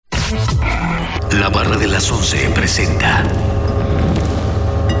La Barra de las 11 presenta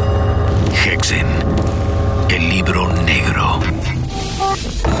Hexen, el libro negro.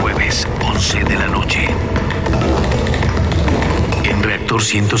 Jueves, 11 de la noche. En Reactor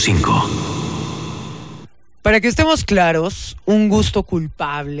 105. Para que estemos claros, un gusto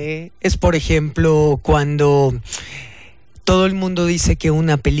culpable es, por ejemplo, cuando todo el mundo dice que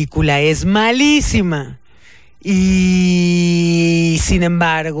una película es malísima y sin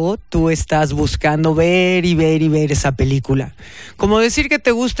embargo tú estás buscando ver esa película. Como decir que te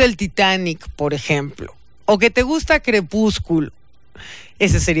gusta el Titanic, por ejemplo, o que te gusta Crepúsculo.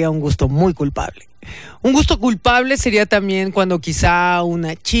 Ese sería un gusto muy culpable. Un gusto culpable sería también cuando quizá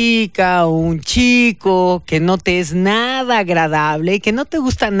una chica o un chico que no te es nada agradable, que no te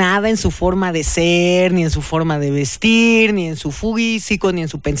gusta nada en su forma de ser, ni en su forma de vestir, ni en su físico, ni en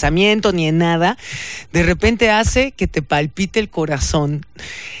su pensamiento, ni en nada, de repente hace que te palpite el corazón.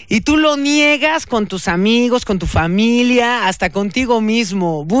 Y tú lo niegas con tus amigos, con tu familia, hasta contigo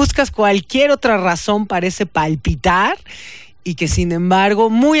mismo. Buscas cualquier otra razón para ese palpitar y que sin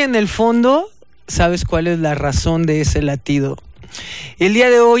embargo, muy en el fondo, sabes cuál es la razón de ese latido. El día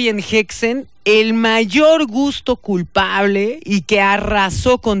de hoy en Hexen, el mayor gusto culpable y que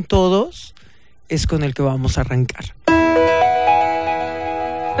arrasó con todos es con el que vamos a arrancar.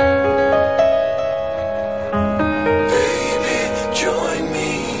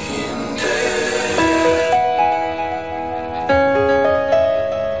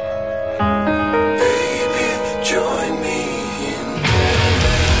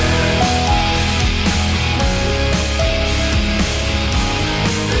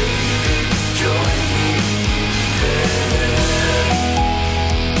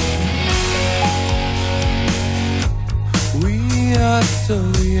 So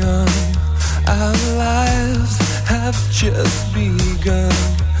young, our lives have just begun,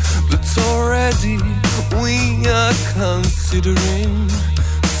 but already we are considering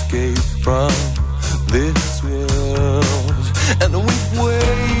escape from this world. And we've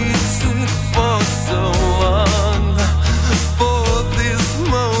waited for so long for this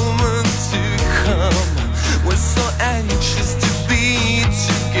moment to come. We're so anxious to be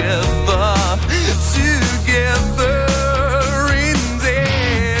together, together.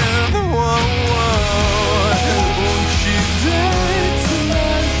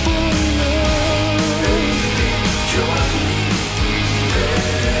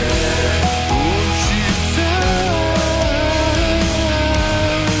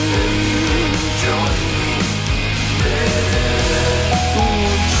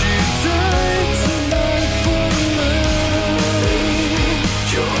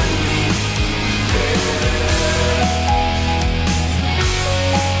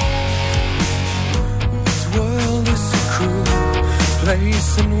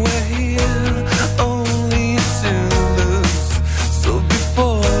 Place and we're only to lose. So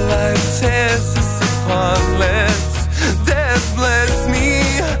before life tears us apart, let death bless me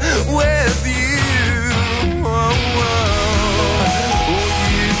with you. Oh, oh. Oh,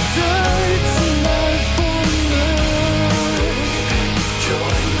 you died tonight for love.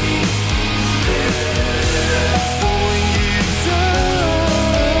 Join me there. So you died, join me.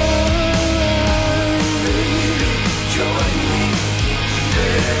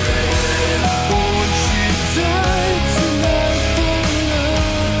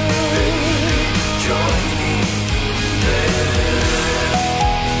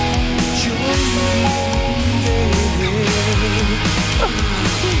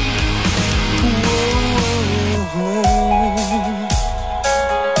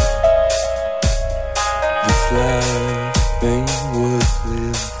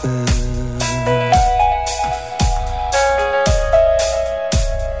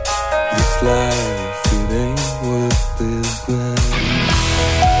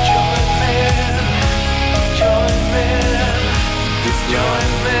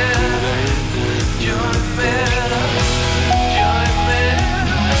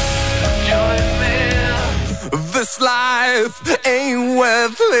 This life ain't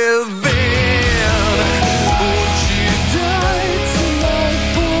worth living. Won't you die tonight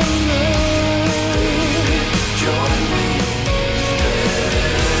for love? Join me there.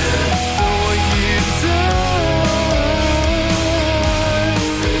 So you die.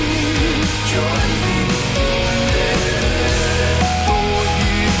 Join me there. Oh,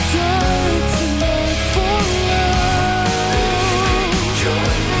 you die tonight for love.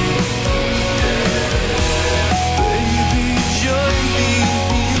 Join me there. Baby, join me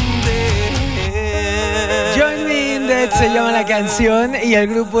in there. la canción y el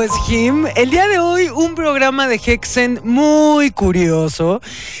grupo es Him. El día de hoy un programa de Hexen muy curioso.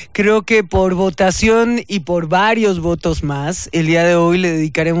 Creo que por votación y por varios votos más, el día de hoy le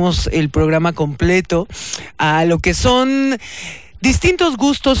dedicaremos el programa completo a lo que son distintos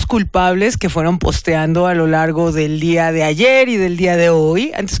gustos culpables que fueron posteando a lo largo del día de ayer y del día de hoy.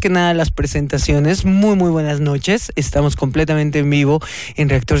 Antes que nada, las presentaciones. Muy buenas noches. Estamos completamente en vivo en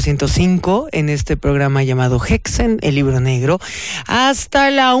Reactor 105 en este programa llamado Hexen, el libro negro, hasta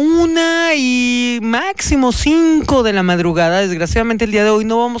la 1 y máximo 5 de la madrugada. Desgraciadamente el día de hoy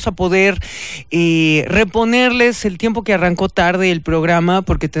no vamos a poder reponerles el tiempo que arrancó tarde el programa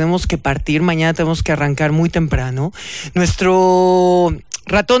porque tenemos que partir. Mañana tenemos que arrancar muy temprano. Nuestro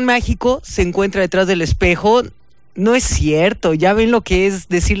ratón mágico se encuentra detrás del espejo. No es cierto, ya ven lo que es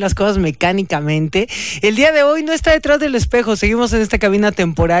decir las cosas mecánicamente. El día de hoy no está detrás del espejo, seguimos en esta cabina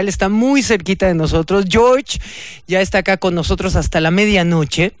temporal, está muy cerquita de nosotros. George ya está acá con nosotros hasta la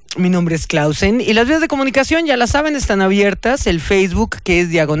medianoche. Mi nombre es Clausen y las vías de comunicación ya las saben, están abiertas. El Facebook, que es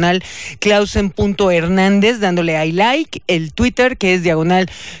diagonal clausen.hernández, dándole a like. El Twitter, que es diagonal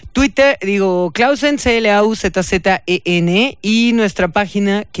Clausen, CLAUZZEN. Y nuestra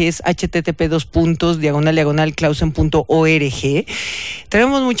página, que es http://clausen.org.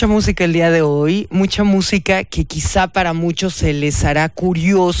 Traemos mucha música el día de hoy, mucha música que quizá para muchos se les hará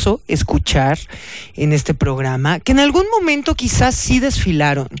curioso escuchar en este programa, que en algún momento quizás sí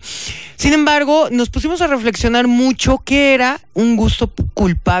desfilaron. Sin embargo, nos pusimos a reflexionar mucho qué era un gusto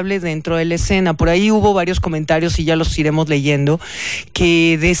culpable dentro de la escena. Por ahí hubo varios comentarios y ya los iremos leyendo,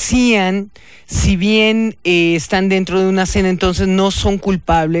 que decían, si bien están dentro de una escena, entonces no son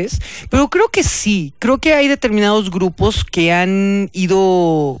culpables, pero creo que sí, creo que hay determinados grupos que han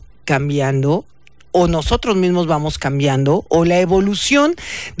ido cambiando, o nosotros mismos vamos cambiando, o la evolución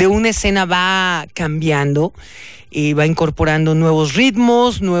de una escena va cambiando. Va incorporando nuevos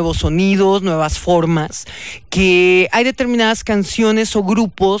ritmos, nuevos sonidos, nuevas formas, que hay determinadas canciones o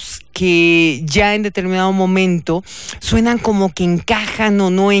grupos que ya en determinado momento suenan como que encajan o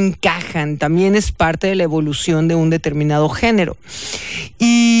no encajan. También es parte de la evolución de un determinado género.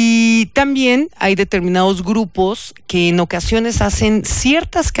 Y también hay determinados grupos que en ocasiones hacen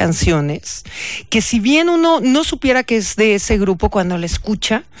ciertas canciones que, si bien uno no supiera que es de ese grupo, cuando la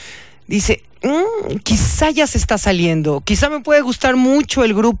escucha dice, quizá ya se está saliendo, quizá me puede gustar mucho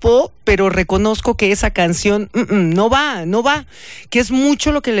el grupo, pero reconozco que esa canción no va, que es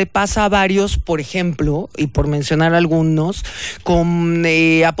mucho lo que le pasa a varios, por ejemplo, y por mencionar algunos, con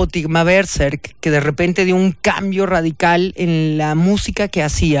Apotigma Berserk, que de repente dio un cambio radical en la música que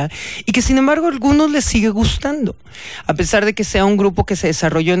hacía y que sin embargo a algunos les sigue gustando, a pesar de que sea un grupo que se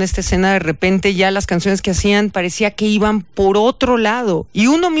desarrolló en esta escena. De repente ya las canciones que hacían parecía que iban por otro lado, y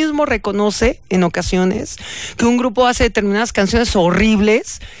uno mismo reconoce en ocasiones que un grupo hace determinadas canciones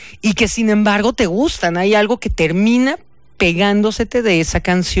horribles y que sin embargo te gustan. Hay algo que termina pegándosete de esa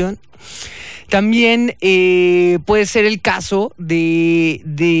canción. También puede ser el caso de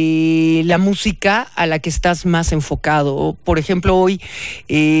la música a la que estás más enfocado. Por ejemplo, hoy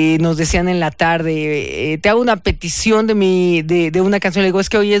nos decían en la tarde, te hago una petición de una canción. Le digo, es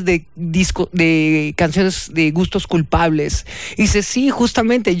que hoy es de canciones de gustos culpables. Y dice, sí,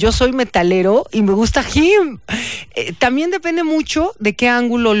 justamente, yo soy metalero y me gusta Him. También depende mucho de qué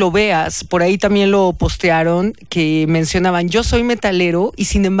ángulo lo veas. Por ahí también lo postearon, que mencionaban, yo soy metalero y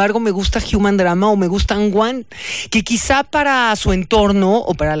sin embargo me gusta Human Drama o me gusta Angwan, que quizá para su entorno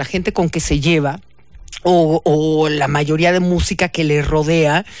o para la gente con que se lleva, o la mayoría de música que le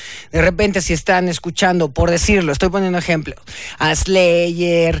rodea, de repente si están escuchando, por decirlo, estoy poniendo ejemplo, a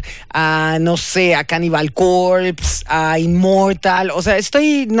Slayer, a no sé, a Cannibal Corpse, a Immortal, o sea,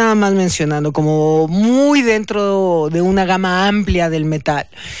 estoy nada más mencionando como muy dentro de una gama amplia del metal,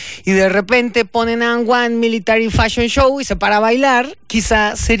 y de repente ponen a One Military Fashion Show y se para a bailar,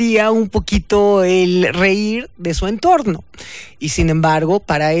 quizá sería un poquito el reír de su entorno, y sin embargo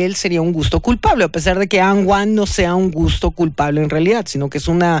para él sería un gusto culpable, a pesar de que Angwan no sea un gusto culpable en realidad, sino que es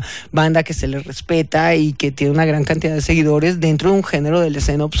una banda que se le respeta y que tiene una gran cantidad de seguidores dentro de un género de la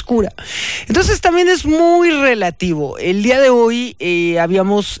escena obscura. Entonces también es muy relativo. El día de hoy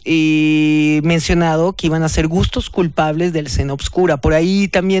habíamos mencionado que iban a ser gustos culpables de la escena obscura. Por ahí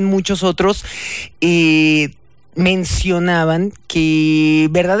también muchos otros mencionaban que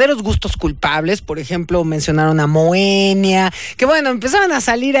verdaderos gustos culpables, por ejemplo, mencionaron a Moenia, que bueno, empezaban a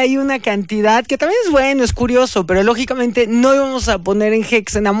salir ahí una cantidad que también es bueno, es curioso, pero lógicamente no íbamos a poner en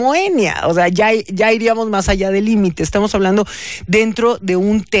Hexen a Moenia, o sea, ya iríamos más allá del límite, estamos hablando dentro de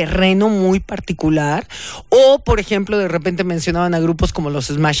un terreno muy particular, o por ejemplo, de repente mencionaban a grupos como los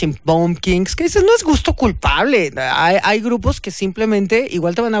Smashing Pumpkins, que dices, no es gusto culpable, hay grupos que simplemente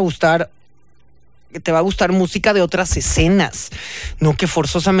igual te van a gustar, que te va a gustar música de otras escenas, no que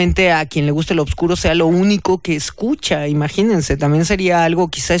forzosamente a quien le guste lo oscuro sea lo único que escucha. Imagínense, también sería algo,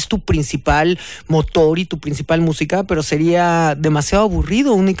 quizás es tu principal motor y tu principal música, pero sería demasiado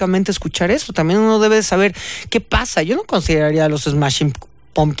aburrido únicamente escuchar eso. También uno debe saber qué pasa. Yo no consideraría a los Smashing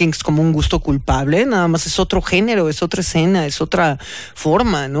Pumpkins como un gusto culpable, nada más es otro género, es otra escena, es otra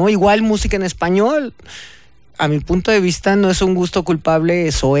forma, ¿no? Igual música en español, a mi punto de vista, no es un gusto culpable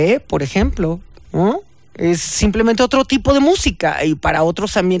Zoé, por ejemplo, ¿no? Es simplemente otro tipo de música y para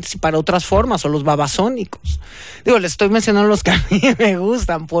otros ambientes y para otras formas, o los babasónicos. Digo, les estoy mencionando los que a mí me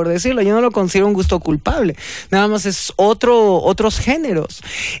gustan, por decirlo. Yo no lo considero un gusto culpable. Nada más es otros géneros.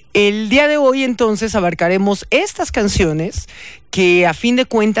 El día de hoy, entonces, abarcaremos estas canciones que a fin de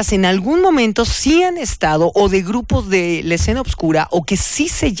cuentas en algún momento sí han estado o de grupos de la escena oscura o que sí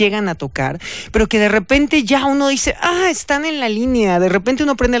se llegan a tocar, pero que de repente ya uno dice, están en la línea, de repente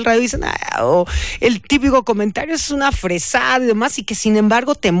uno prende el radio y dice, o el típico comentario es una fresada y demás, y que sin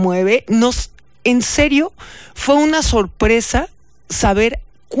embargo te mueve. En serio, fue una sorpresa saber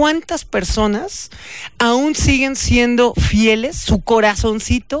cuántas personas aún siguen siendo fieles, su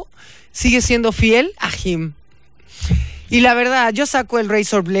corazoncito sigue siendo fiel a Him. Y la verdad, yo saco el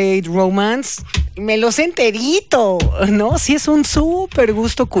Razorblade Romance y me lo sé enterito, ¿no? Sí es un súper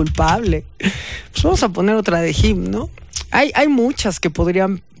gusto culpable. Pues vamos a poner otra de Him, ¿no? Hay muchas que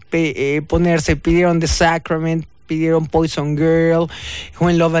podrían ponerse. Pidieron The Sacrament, pidieron Poison Girl,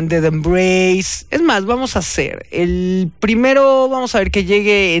 When Love and Dead Embrace. Es más, vamos a hacer el primero, vamos a ver que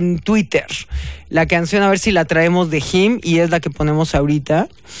llegue en Twitter la canción, a ver si la traemos de Him, y es la que ponemos ahorita.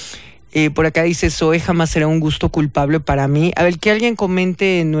 Por acá dice, Zoé jamás será un gusto culpable para mí. A ver, que alguien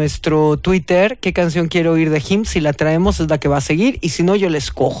comente en nuestro Twitter qué canción quiere oír de Him. Si la traemos es la que va a seguir, y si no yo la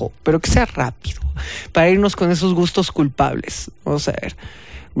escojo, pero que sea rápido para irnos con esos gustos culpables. Vamos a ver,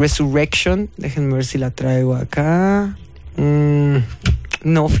 Resurrection, déjenme ver si la traigo acá.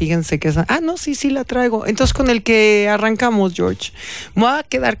 No, fíjense que esa... no, sí la traigo. Entonces con el que arrancamos, George. Me voy a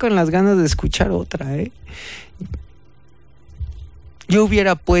quedar con las ganas de escuchar otra, Yo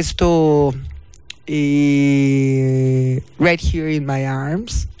hubiera puesto Right Here in My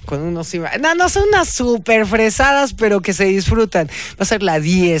Arms. Con unos... No son unas super fresadas, pero que se disfrutan. Va a ser la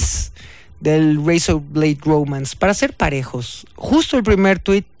 10 del Razorblade Romance, para ser parejos. Justo el primer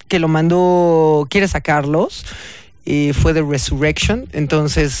tweet que lo mandó, quiere sacarlos, fue de Resurrection.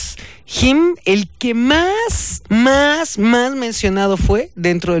 Entonces, Him, el que más mencionado fue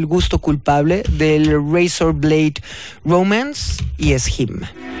dentro del gusto culpable del Razorblade Romance, y es Him.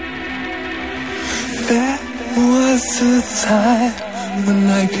 There was a time when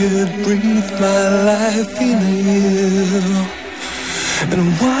I could breathe my life in you,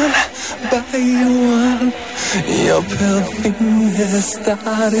 and one by one your pale fingers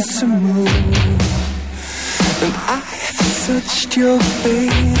started to move, and I touched your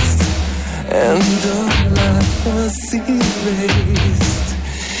face and all life was erased.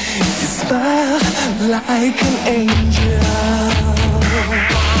 You smiled like an angel.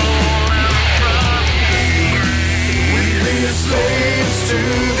 We've been slaves to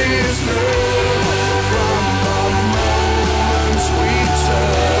this love from the moments we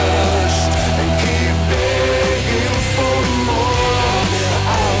touched, and keep begging for more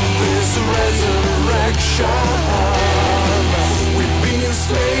of this resurrection. We've been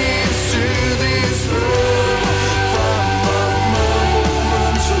slaves to this love from the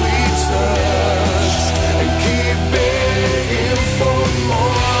moments we touched, and keep begging for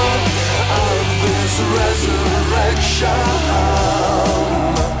more of this resurrection.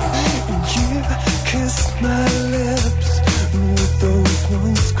 You kissed my lips with those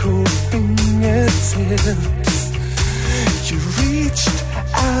once cold fingertips. You reached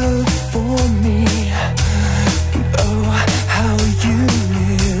out for me, and oh, how you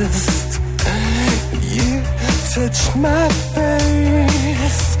missed. You touched my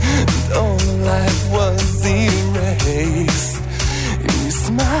face, and all life was erased. You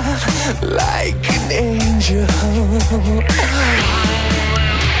smiled like an angel.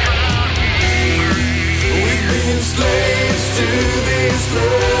 We've been slaves to this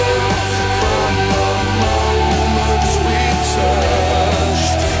love from the moments we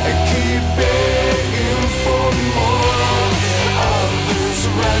touched, and keep begging for more.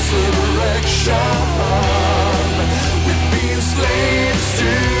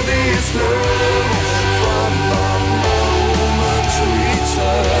 this love from the moment we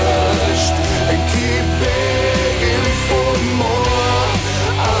touched, and keep begging for more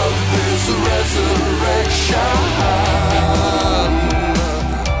of this resurrection.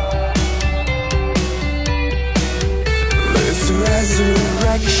 This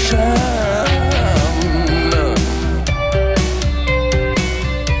resurrection.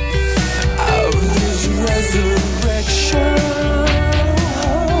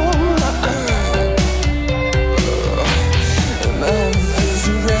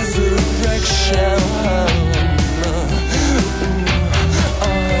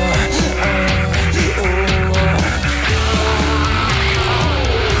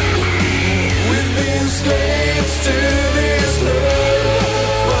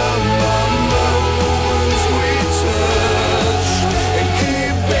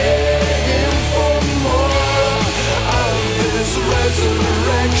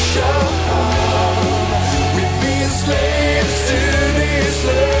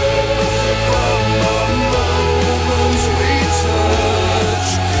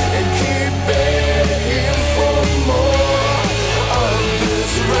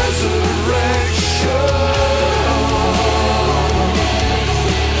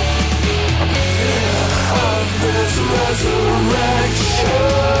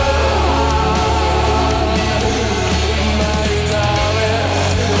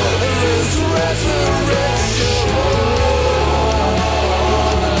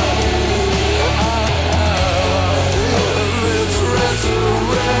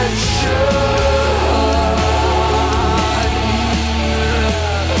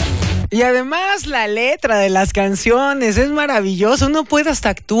 Y además la letra de las canciones es maravillosa, uno puede hasta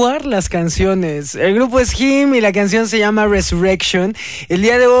actuar las canciones. El grupo es Him y la canción se llama Resurrection. El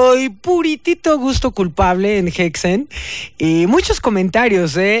día de hoy, puritito gusto culpable en Hexen. Y muchos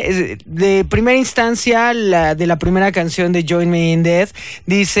comentarios, de primera instancia, de la primera canción de Join Me in Death.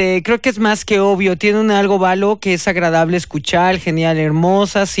 Dice, creo que es más que obvio, tiene un algo valo que es agradable escuchar, genial,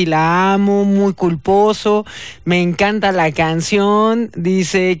 hermosa, sí la amo, muy culposo, me encanta la canción.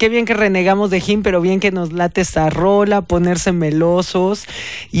 Dice, qué bien que renegamos de Him, pero bien que nos late esta rola, ponerse melosos.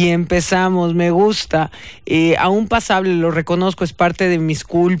 Y empezamos, me gusta. Aún pasable, lo reconozco, es parte de mis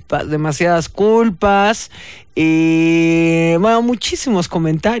culpas, demasiadas culpas. Bueno, muchísimos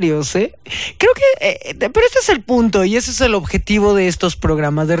comentarios, Creo que, pero este es el punto y ese es el objetivo de estos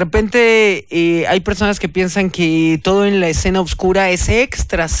programas. De repente hay personas que piensan que todo en la escena oscura es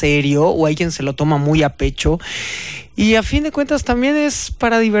extra serio, o hay quien se lo toma muy a pecho. Y a fin de cuentas también es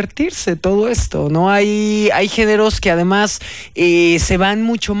para divertirse todo esto, ¿no? Hay géneros que además se van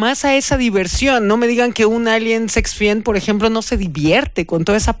mucho más a esa diversión. No me digan que un Alien Sex Fiend, por ejemplo, no se divierte con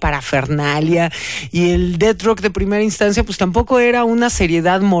toda esa parafernalia. Y el Death Rock de primera instancia, pues tampoco era una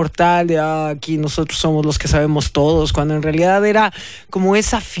seriedad mortal de aquí nosotros somos los que sabemos todos, cuando en realidad era como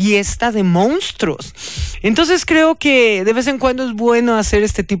esa fiesta de monstruos. Entonces creo que de vez en cuando es bueno hacer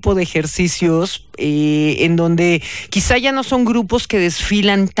este tipo de ejercicios en donde quizá ya no son grupos que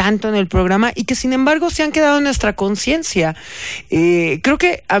desfilan tanto en el programa y que sin embargo se han quedado en nuestra conciencia. Creo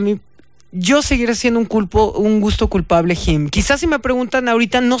que yo seguiré siendo un gusto culpable Him. Quizás si me preguntan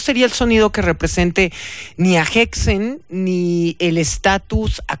ahorita, no sería el sonido que represente ni a Hexen ni el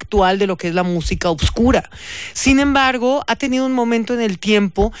estatus actual de lo que es la música obscura. Sin embargo, ha tenido un momento en el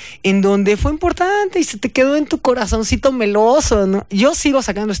tiempo en donde fue importante y se te quedó en tu corazoncito meloso, ¿no? Yo sigo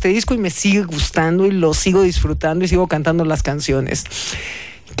sacando este disco y me sigue gustando y lo sigo disfrutando y sigo cantando las canciones.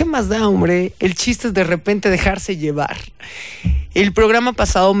 ¿Qué más da, hombre? El chiste es de repente dejarse llevar. El programa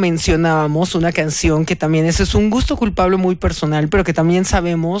pasado mencionábamos una canción que también ese es un gusto culpable muy personal, pero que también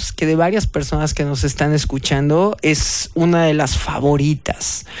sabemos que de varias personas que nos están escuchando es una de las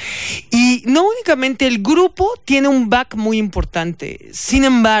favoritas. Y no únicamente el grupo tiene un back muy importante, sin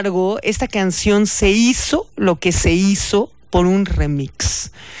embargo, esta canción se hizo lo que se hizo por un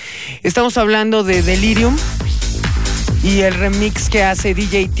remix. Estamos hablando de Delirium y el remix que hace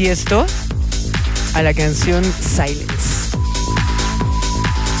DJ Tiesto a la canción Silence.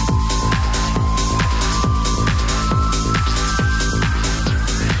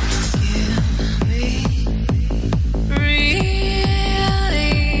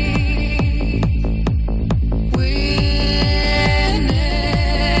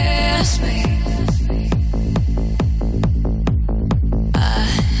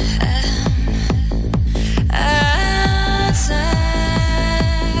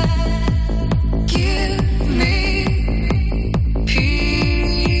 Give me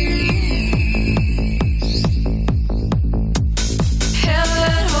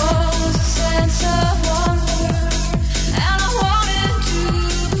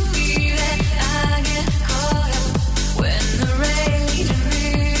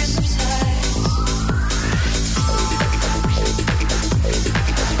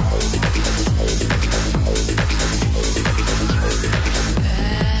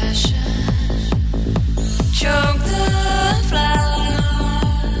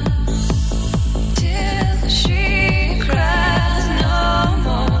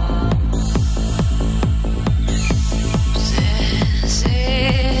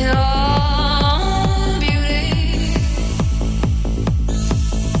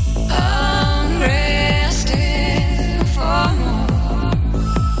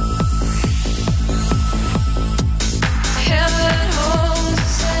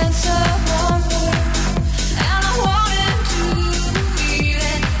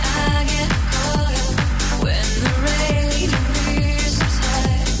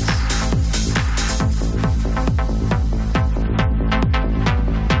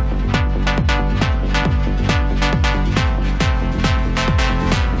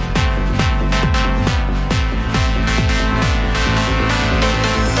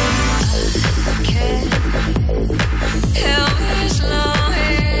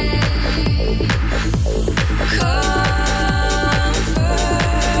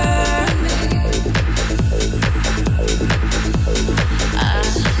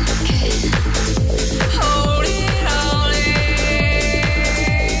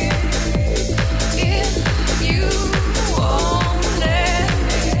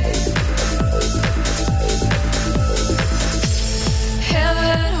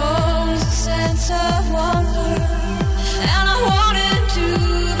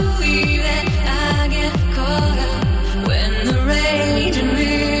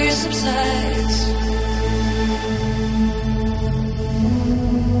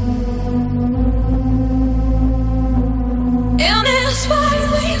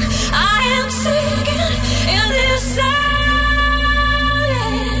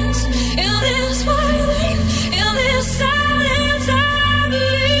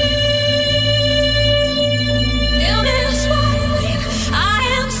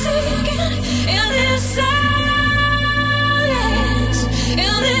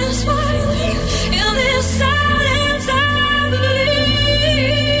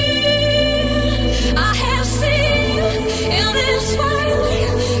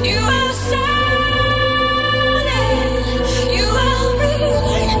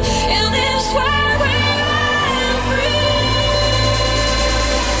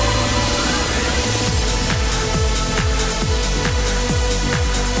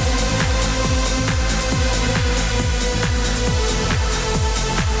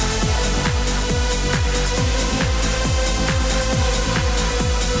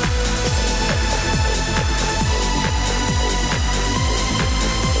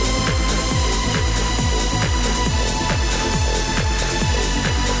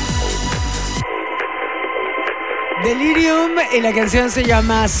y la canción se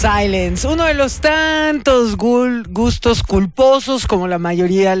llama Silence, uno de los tantos gustos culposos como la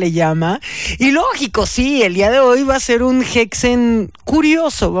mayoría le llama. Y lógico, sí, el día de hoy va a ser un Hexen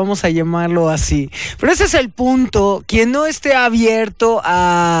curioso, vamos a llamarlo así. Pero ese es el punto, quien no esté abierto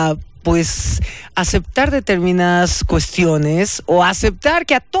a pues aceptar determinadas cuestiones o aceptar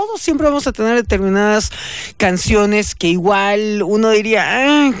que a todos siempre vamos a tener determinadas canciones que igual uno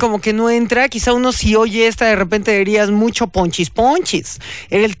diría como que no entra, quizá uno si oye esta de repente dirías mucho ponchis ponchis,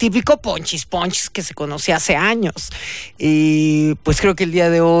 era el típico ponchis ponchis que se conoce hace años, y pues creo que el día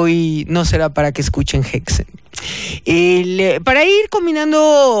de hoy no será para que escuchen Hexen. Para ir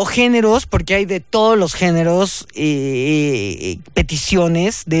combinando géneros, porque hay de todos los géneros,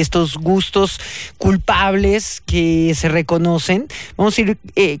 peticiones de estos gustos culpables que se reconocen, vamos a ir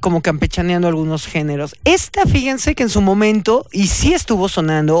como campechaneando algunos géneros. Esta, fíjense que en su momento, y sí estuvo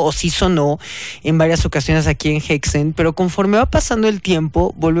sonando, o sí sonó en varias ocasiones aquí en Hexen, pero conforme va pasando el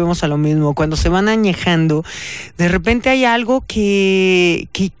tiempo, volvemos a lo mismo. Cuando se van añejando, de repente hay algo que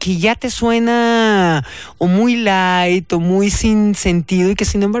ya te suena o muy light o muy sin sentido y que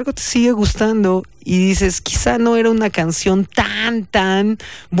sin embargo te sigue gustando y dices, quizá no era una canción tan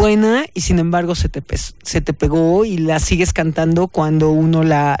buena y sin embargo se te pegó y la sigues cantando cuando uno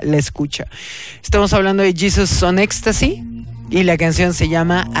la escucha. Estamos hablando de Jesus on Ecstasy y la canción se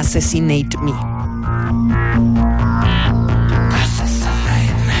llama Assassinate Me.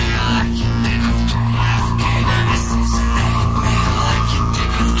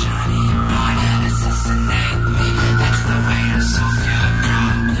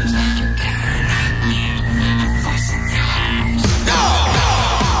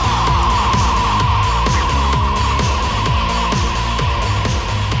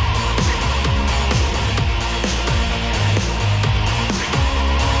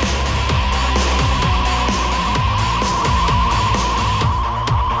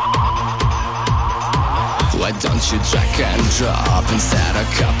 Don't you drag and drop instead of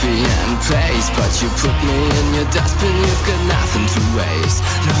copy and paste? But you put me in your dustbin, you've got nothing to waste.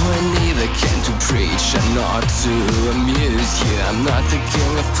 No, I neither came to preach and not to amuse you. I'm not the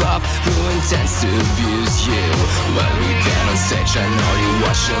king of pop who intends to abuse you. When we get on stage, I know you're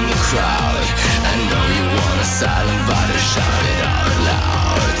watching the crowd. I know you want a silent but I shout it out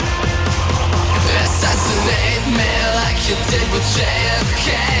loud. Assassinate me like you did with JFK.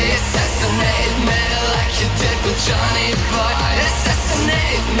 Assassinate me like you did with Johnny Boy.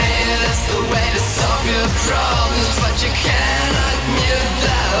 Assassinate me, that's the way to solve your problems. But you cannot mute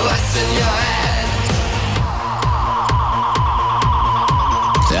the voice in your head.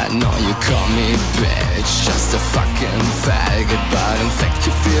 I know you call me bitch, just a fucking faggot, but in fact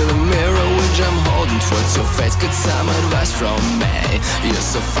you feel the mirror which I'm holding towards your face. Get some advice from me, you're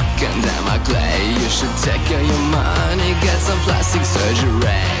so fucking damn ugly. You should take care of your money, get some plastic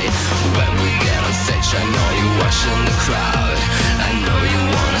surgery. When we get on stage, I know you're watching the crowd. I know you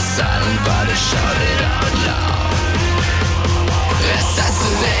want a silent but I shout it out loud.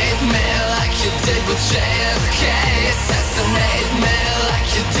 Assassinate me like you did with JFK. Assassinate me like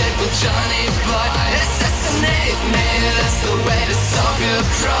you did with Johnny Boy. Assassinate me, that's the way to solve your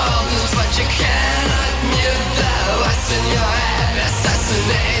problems. But you cannot mute the voice in your head.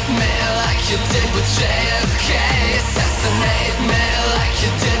 Assassinate me like you did with JFK. Assassinate me like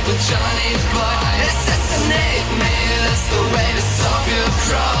you did with Johnny Boy. Assassinate me, that's the way to solve your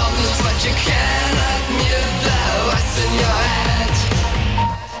problems. But you cannot mute the voice in your head.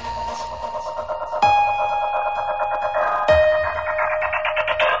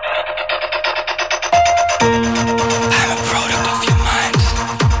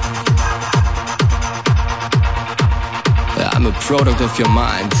 I'm a product of your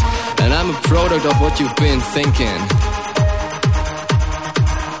mind, and I'm a product of what you've been thinking.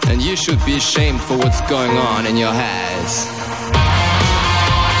 And you should be ashamed for what's going on in your head.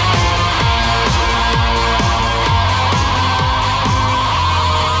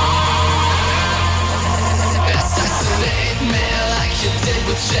 Assassinate me like you did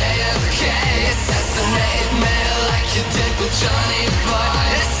with JFK. Assassinate me like you did with Johnny Boy.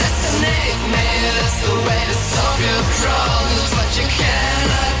 Assassinate me, that's the way to solve your problems. But you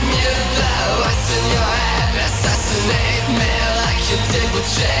cannot mute the voice in your head. Assassinate me like you did with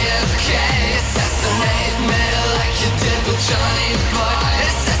JFK. Assassinate me like you did with Johnny Boy.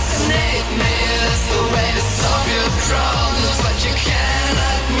 Assassinate me, that's the way to solve your problems. But you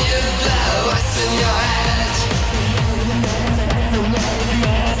cannot mute the voice in your head.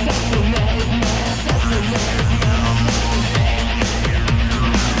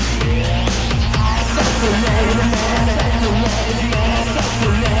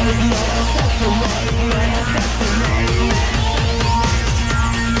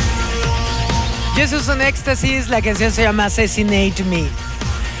 Jesus on Éxtasis, la canción se llama Assassinate Me.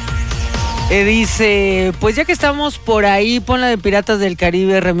 Dice, pues ya que estamos por ahí, pon la de Piratas del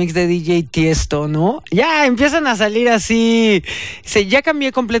Caribe, remix de DJ Tiesto, ¿no? Ya empiezan a salir así. Dice, ya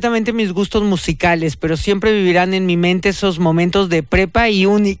cambié completamente mis gustos musicales, pero siempre vivirán en mi mente esos momentos de prepa y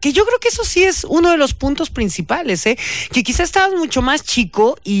uni. Que yo creo que eso sí es uno de los puntos principales, ¿eh? Que quizás estabas mucho más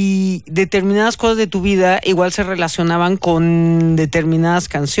chico y determinadas cosas de tu vida igual se relacionaban con determinadas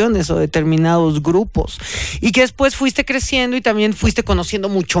canciones o determinados grupos. Y que después fuiste creciendo y también fuiste conociendo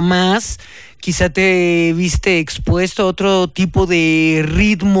mucho más. Quizá te viste expuesto a otro tipo de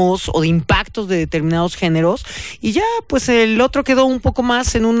ritmos o de impactos de determinados géneros y ya pues el otro quedó un poco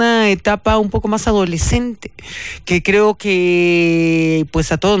más en una etapa un poco más adolescente, que creo que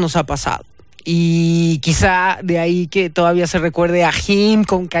pues a todos nos ha pasado. Y quizá de ahí que todavía se recuerde a Him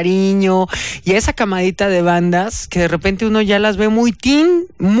con cariño y a esa camadita de bandas que de repente uno ya las ve muy teen,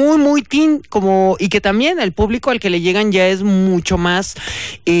 muy teen, como, y que también el público al que le llegan ya es mucho más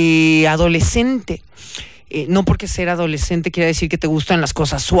adolescente. No porque ser adolescente quiera decir que te gustan las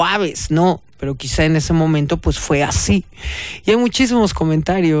cosas suaves, no, pero quizá en ese momento pues fue así. Y hay muchísimos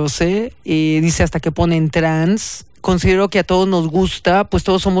comentarios, dice hasta que ponen trans. Considero que a todos nos gusta, pues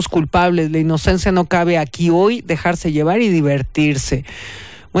todos somos culpables. La inocencia no cabe aquí hoy, dejarse llevar y divertirse.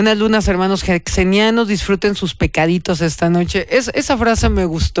 Buenas lunas, hermanos hexenianos, disfruten sus pecaditos esta noche. Esa frase me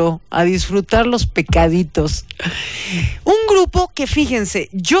gustó, a disfrutar los pecaditos. Un grupo que, fíjense,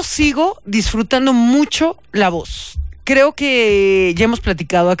 yo sigo disfrutando mucho la voz. Creo que ya hemos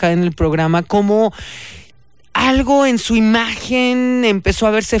platicado acá en el programa cómo algo en su imagen empezó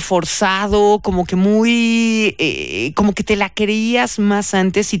a verse forzado, como que muy, como que te la creías más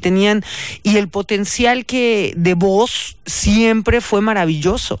antes y el potencial que de voz siempre fue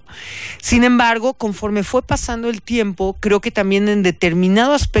maravilloso. Sin embargo, conforme fue pasando el tiempo, creo que también en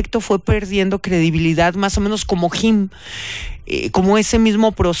determinado aspecto fue perdiendo credibilidad, más o menos como Him. Como ese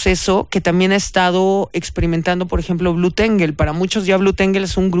mismo proceso que también ha estado experimentando, por ejemplo, Blue Tangle. Para muchos ya Blue Tangle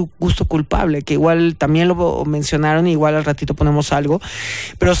es un gusto culpable, que igual también lo mencionaron, igual al ratito ponemos algo.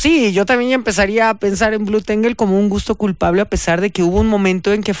 Pero sí, yo también ya empezaría a pensar en Blue Tangle como un gusto culpable, a pesar de que hubo un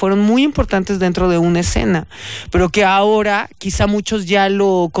momento en que fueron muy importantes dentro de una escena, pero que ahora quizá muchos ya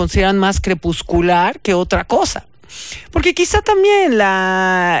lo consideran más crepuscular que otra cosa. Porque quizá también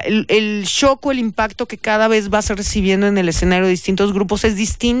el shock o el impacto que cada vez vas recibiendo en el escenario de distintos grupos es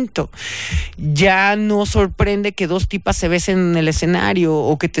distinto. Ya no sorprende que dos tipas se besen en el escenario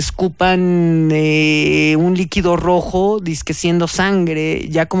o que te escupan un líquido rojo, dizque siendo sangre.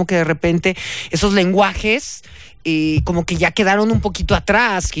 Ya como que de repente esos lenguajes como que ya quedaron un poquito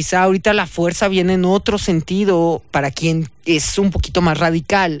atrás. Quizá ahorita la fuerza viene en otro sentido para quien es un poquito más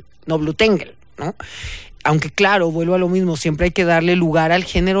radical, no Blue Tangle, ¿no? Aunque claro, vuelvo a lo mismo, siempre hay que darle lugar al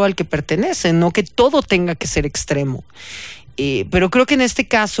género al que pertenece, no que todo tenga que ser extremo. Pero creo que en este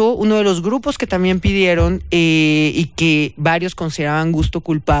caso, uno de los grupos que también pidieron y que varios consideraban gusto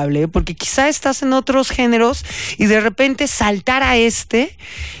culpable, porque quizá estás en otros géneros y de repente saltar a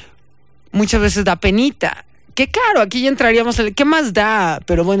muchas veces da penita. Que claro, aquí ya entraríamos en ¿qué más da?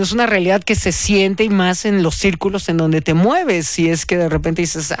 Pero bueno, es una realidad que se siente y más en los círculos en donde te mueves. Si es que de repente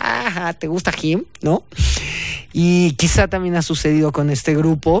dices, ¿te gusta Him? ¿No? Y quizá también ha sucedido con este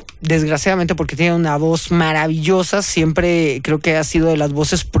grupo, desgraciadamente porque tiene una voz maravillosa, siempre creo que ha sido de las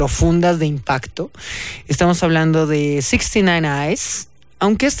voces profundas de impacto. Estamos hablando de 69 Eyes,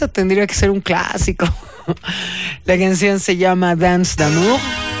 aunque esta tendría que ser un clásico. La canción se llama Dance d'Amour.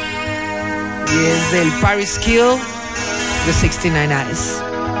 Y es del Paris Kill de 69 Eyes.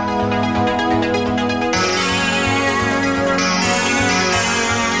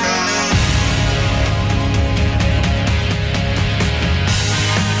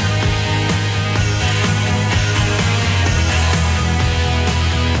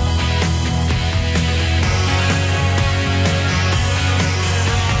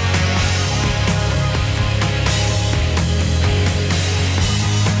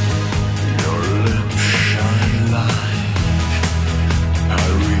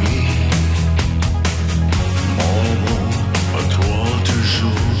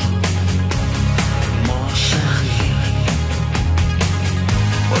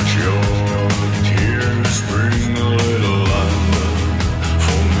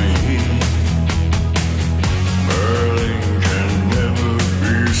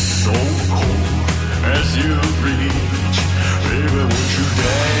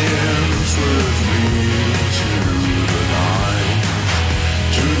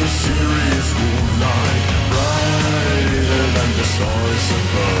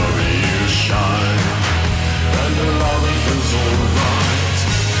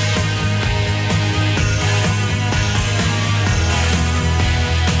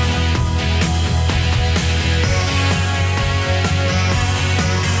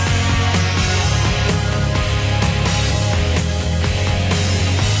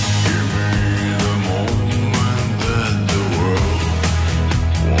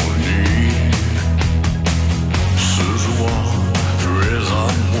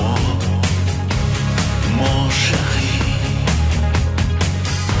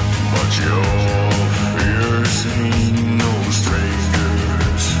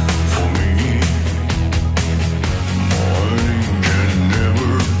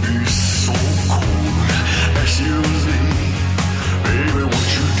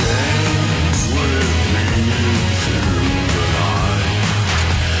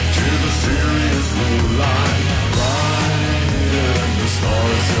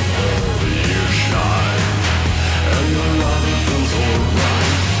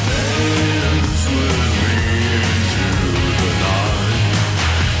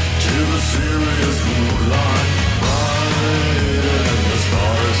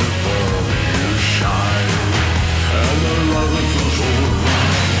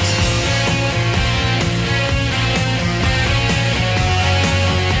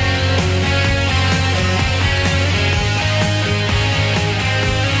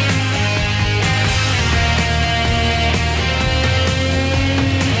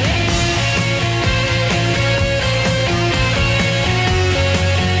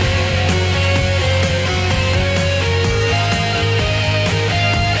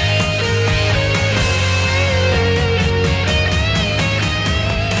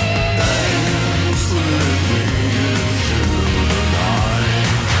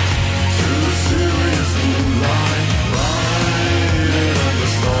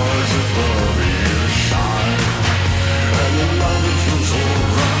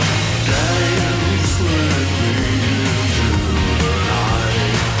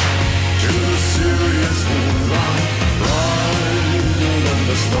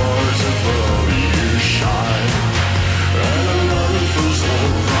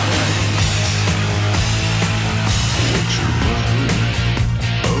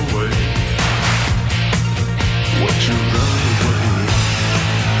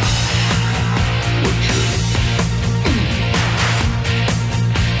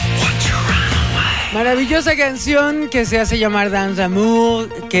 Maravillosa canción que se hace llamar Dans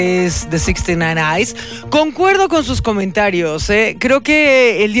d'Amour, que es de 69 Eyes. Concuerdo con sus comentarios, ¿eh? Creo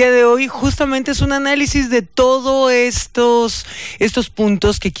que el día de hoy justamente es un análisis de todos estos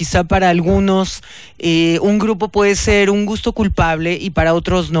puntos que quizá para algunos un grupo puede ser un gusto culpable y para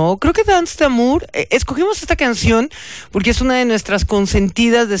otros no. Creo que Dans d'Amour, escogimos esta canción porque es una de nuestras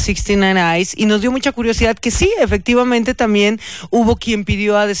consentidas de 69 Eyes y nos dio mucha curiosidad que sí, efectivamente también hubo quien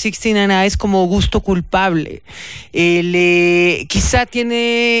pidió a The 69 Eyes como gusto culpable. Quizá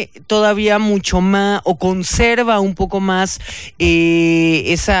tiene todavía mucho más o conserva un poco más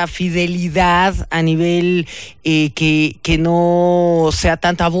esa fidelidad a nivel que no sea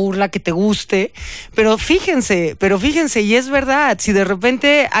tanta burla que te guste, pero fíjense, y es verdad, si de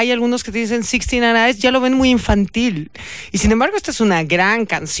repente hay algunos que te dicen 69 Eyes, ya lo ven muy infantil, y sin embargo esta es una gran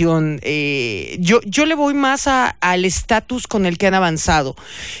canción. Yo le voy más al estatus con el que han avanzado,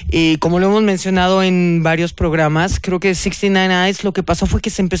 como lo hemos mencionado en varios programas. Creo que 69 Eyes lo que pasó fue que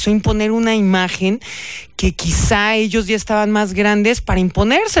se empezó a imponer una imagen que quizá ellos ya estaban más grandes para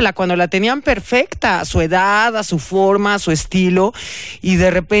imponérsela, cuando la tenían perfecta, a su edad, a su forma, a su estilo, y de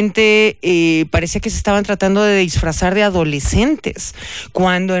repente parecía que se estaban tratando de disfrazar de adolescentes,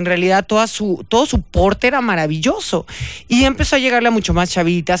 cuando en realidad todo su porte era maravilloso, y empezó a llegarle a mucho más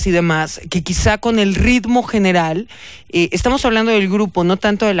chavitas y demás, que quizá con el ritmo general, estamos hablando del grupo, no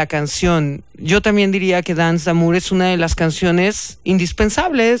tanto de la canción. Yo también diría que Dans d'Amour es una de las canciones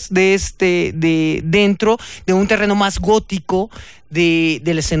indispensables de dentro de un terreno más gótico de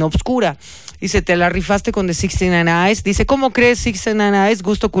la escena obscura. Dice, te la rifaste con The 69 Eyes. Dice, ¿cómo crees 69 Eyes?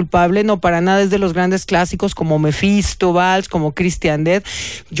 Gusto culpable. No, para nada, es de los grandes clásicos como Mephisto, Vals, como Christian Death,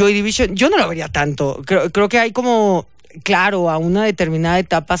 Joy Division. Yo no lo vería tanto. Creo que hay como... Claro, a una determinada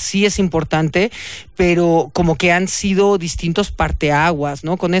etapa sí es importante, pero como que han sido distintos parteaguas,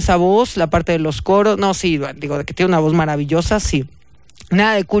 ¿no? Con esa voz, la parte de los coros, no, sí, digo, de que tiene una voz maravillosa, sí.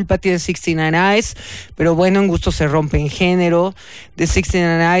 Nada de culpa tiene 69 Eyes, pero bueno, en gusto se rompe en género. De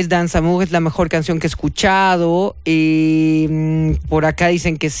 69 Eyes, Dans d'Amour es la mejor canción que he escuchado. Por acá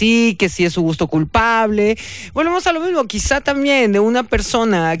dicen que sí es su gusto culpable. Volvemos a lo mismo, quizá también de una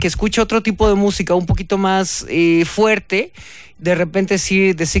persona que escucha otro tipo de música un poquito más fuerte, de repente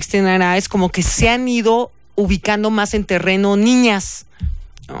sí, de 69 Eyes como que se han ido ubicando más en terreno niñas,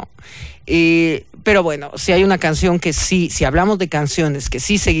 ¿no? Pero bueno, si hay una canción que sí, si hablamos de canciones que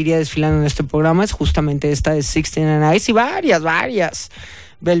sí seguiría desfilando en este programa, es justamente esta de 69 Eyes y varias.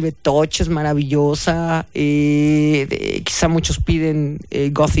 Velvet Touch es maravillosa, quizá muchos piden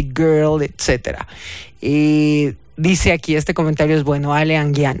Gothic Girl, etcétera. Dice aquí, este comentario es bueno, Ale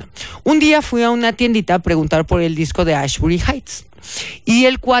Anguiano. Un día fui a una tiendita a preguntar por el disco de Ashbury Heights. Y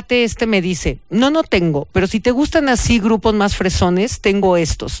el cuate me dice, no tengo, pero si te gustan así grupos más fresones, tengo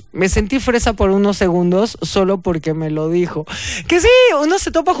estos. Me sentí fresa por unos segundos solo porque me lo dijo. Que sí, uno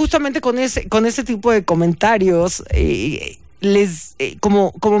se topa justamente con ese tipo de comentarios.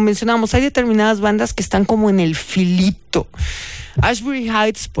 Como mencionamos, hay determinadas bandas que están como en el filito. Ashbury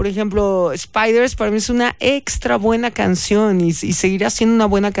Heights, por ejemplo, Spiders, para mí es una extra buena canción y seguirá siendo una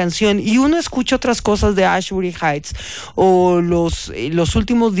buena canción. Y uno escucha otras cosas de Ashbury Heights o los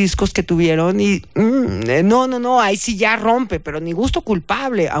últimos discos que tuvieron y no, ahí sí ya rompe, pero ni gusto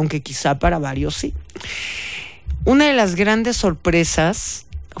culpable, aunque quizá para varios sí. Una de las grandes sorpresas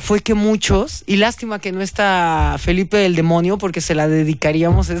fue que muchos, y lástima que no está Felipe del Demonio porque se la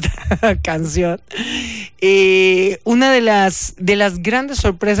dedicaríamos esta canción, una de las grandes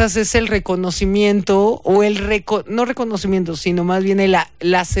sorpresas es el reconocimiento o no reconocimiento, sino más bien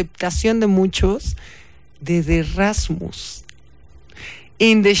la aceptación de muchos de The Rasmus.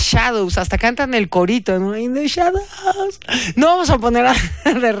 In the Shadows, hasta cantan el corito, ¿no? In the Shadows. No vamos a poner a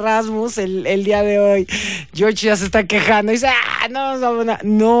The Rasmus el día de hoy. George ya se está quejando. Dice, no vamos a poner.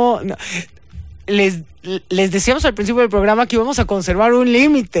 No. Les decíamos al principio del programa que íbamos a conservar un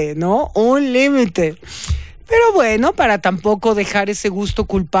límite, ¿no? Un límite. Pero bueno, para tampoco dejar ese gusto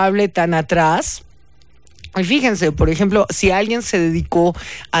culpable tan atrás. Y fíjense, por ejemplo, si alguien se dedicó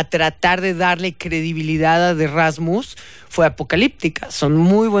a tratar de darle credibilidad a The Rasmus, fue Apocalíptica. Son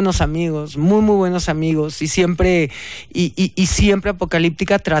muy buenos amigos, muy buenos amigos, y siempre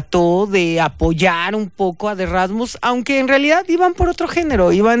Apocalíptica trató de apoyar un poco a The Rasmus, aunque en realidad iban por otro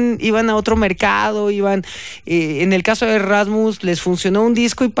género, iban a otro mercado, en el caso de Rasmus les funcionó un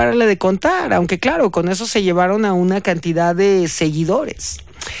disco y párale de contar, aunque claro, con eso se llevaron a una cantidad de seguidores.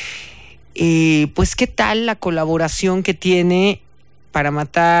 Pues qué tal la colaboración que tiene para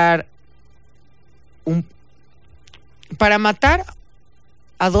matar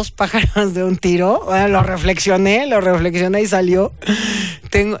a dos pájaros de un tiro. Bueno, lo reflexioné y salió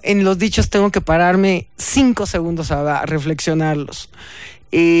en los dichos tengo que pararme 5 segundos a reflexionarlos.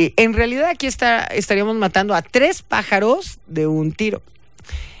 En realidad aquí estaríamos matando a 3 pájaros de un tiro.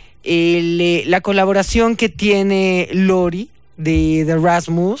 La colaboración que tiene Lori de The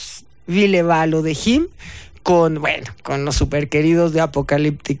Rasmus, Ville Valo de Him, con los super queridos de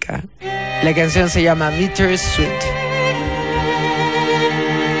Apocalíptica. La canción se llama Bittersweet.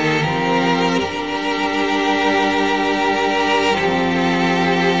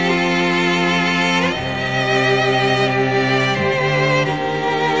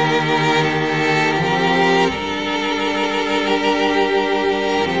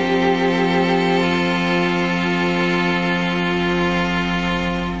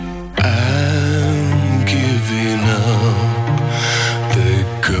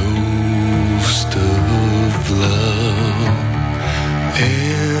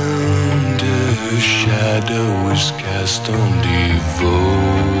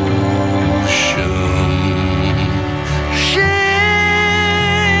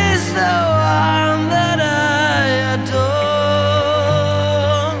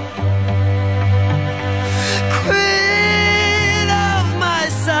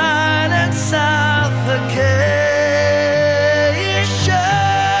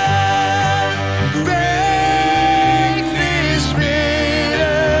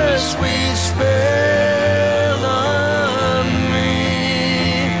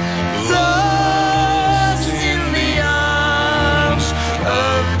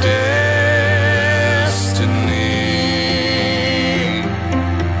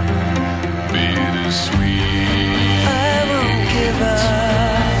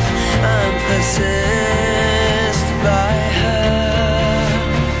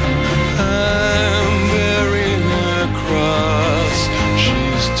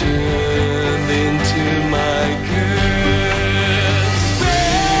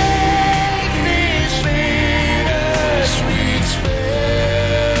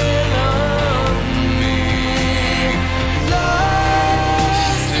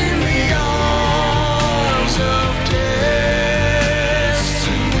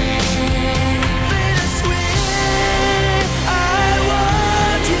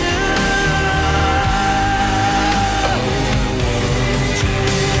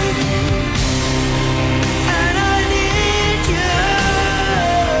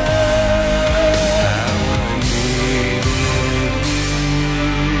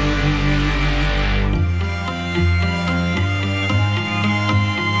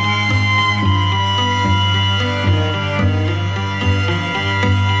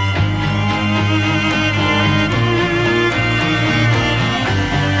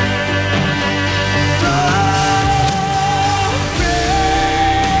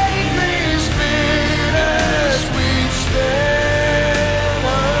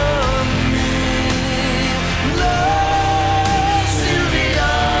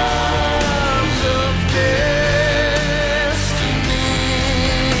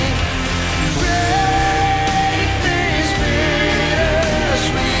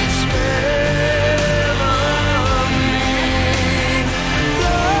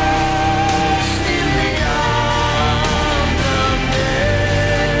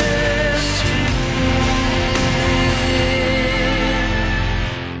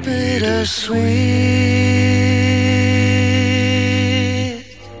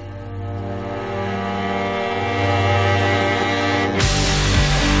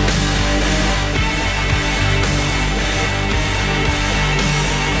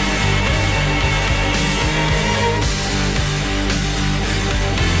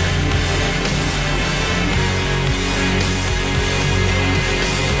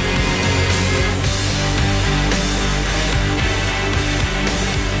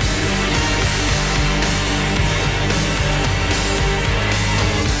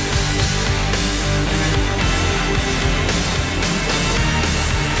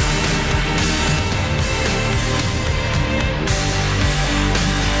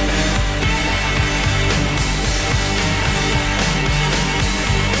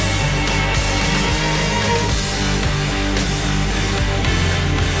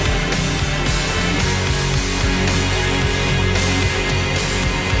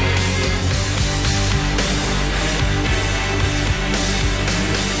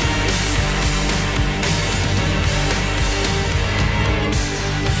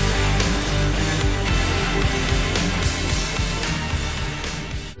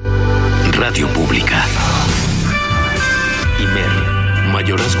 Radio Pública. Imer,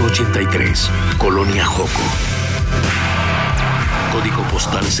 Mayorazgo 83, Colonia Joco. Código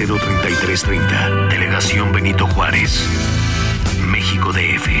postal 03330, Delegación Benito Juárez, México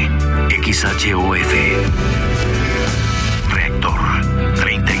DF, XHOF. Reactor,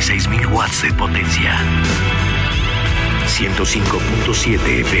 36.000 watts de potencia.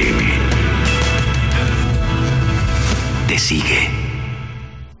 105.7 FM. Te sigue.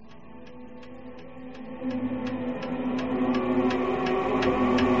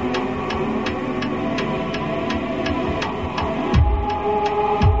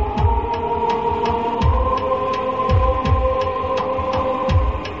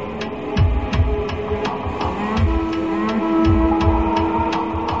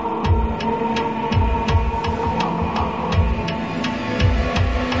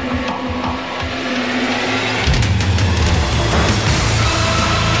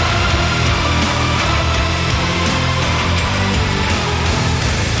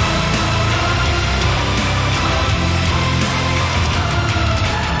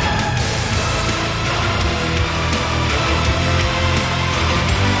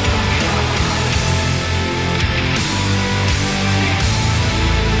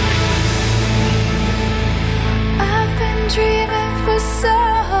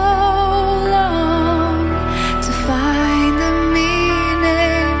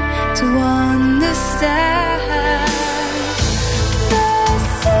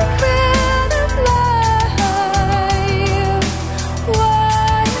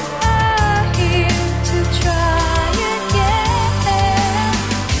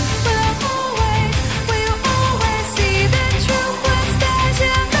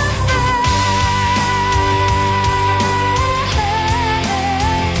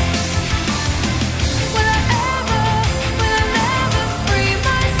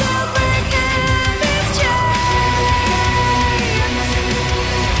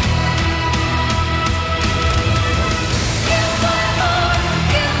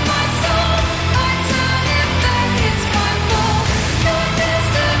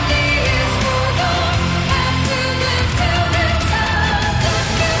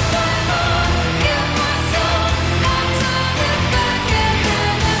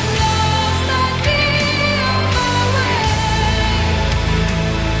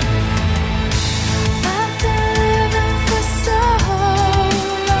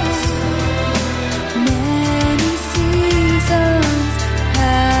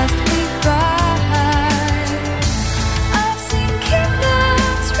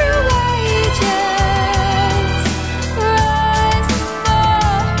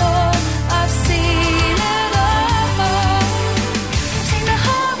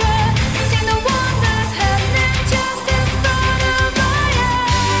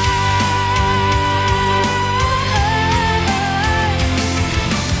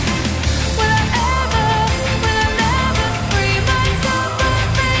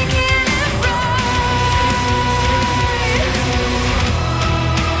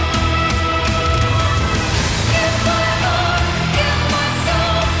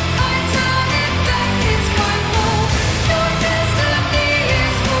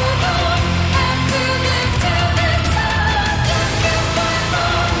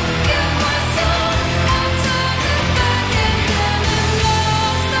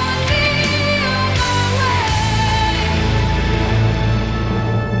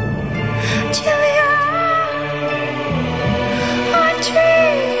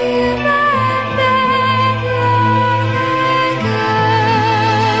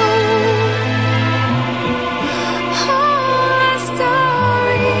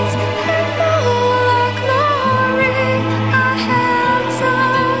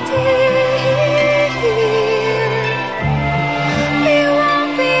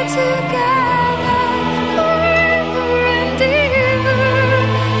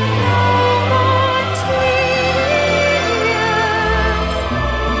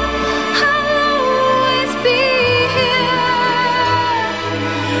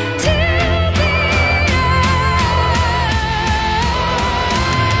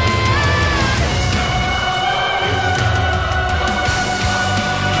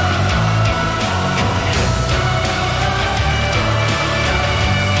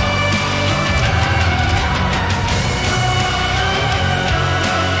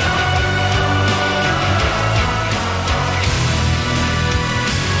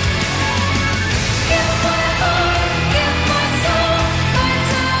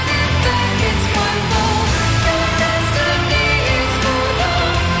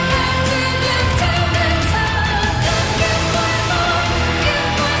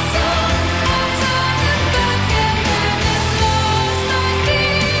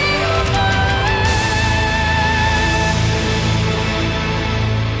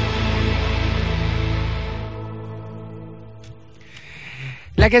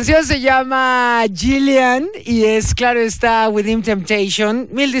 La canción se llama Jillian y es, claro, está Within Temptation.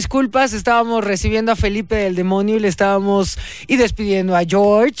 Mil disculpas, estábamos recibiendo a Felipe del Demonio y despidiendo a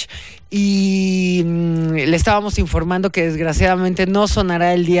George. Y le estábamos informando que desgraciadamente no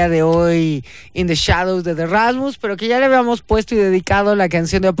sonará el día de hoy In the Shadows de The Rasmus, pero que ya le habíamos puesto y dedicado la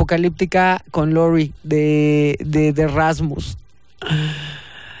canción de Apocalíptica con Lori de The Rasmus.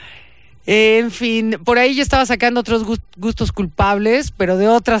 En fin, por ahí yo estaba sacando otros gustos culpables, pero de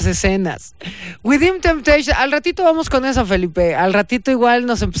otras escenas. Within Temptation, al ratito vamos con eso, Felipe. Al ratito igual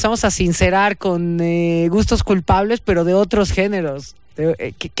nos empezamos a sincerar con gustos culpables, pero de otros géneros.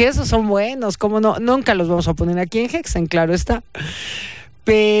 Que esos son buenos, ¿cómo no? Nunca los vamos a poner aquí en Hexen, claro está.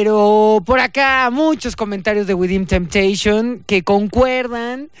 Pero por acá muchos comentarios de Within Temptation que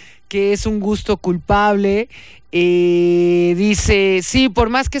concuerdan que es un gusto culpable. Dice, sí, por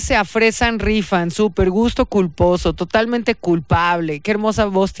más que se afresan, rifan, súper gusto culposo, totalmente culpable. Qué hermosa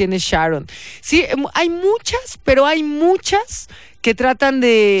voz tiene Sharon. Sí, hay muchas, pero hay muchas que tratan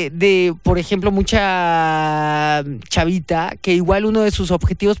de, por ejemplo, mucha chavita, que igual uno de sus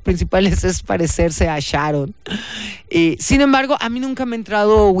objetivos principales es parecerse a Sharon. Sin embargo, a mí nunca me ha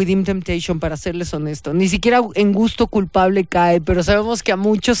entrado Within Temptation, para serles honesto. Ni siquiera en gusto culpable cae, pero sabemos que a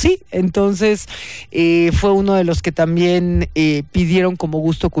muchos sí. Entonces, fue uno de los que también pidieron como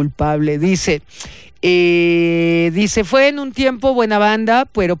gusto culpable. Dice, fue en un tiempo buena banda,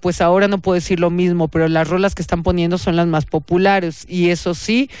 pero pues ahora no puedo decir lo mismo, pero las rolas que están poniendo son las más populares, y eso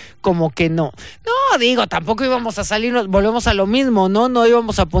sí, como que no. No, digo, tampoco íbamos a salirnos, volvemos a lo mismo, ¿no? No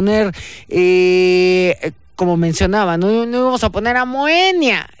íbamos a poner, como mencionaba, no íbamos a poner a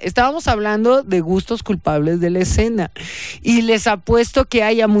Moenia. Estábamos hablando de gustos culpables de la escena. Y les apuesto que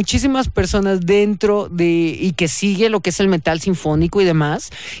haya muchísimas personas dentro de, y que sigue lo que es el metal sinfónico y demás,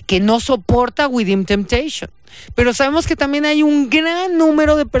 que no soporta Within Temptation. Pero sabemos que también hay un gran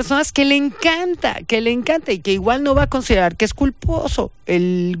número de personas que le encanta y que igual no va a considerar que es culposo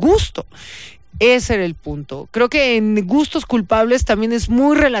el gusto. Ese era el punto. Creo que en gustos culpables también es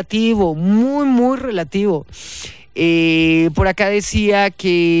muy relativo, muy, muy relativo. Por acá decía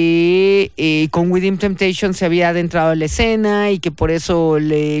que con Within Temptation se había adentrado a la escena y que por eso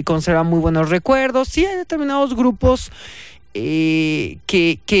le conserva muy buenos recuerdos. Sí, hay determinados grupos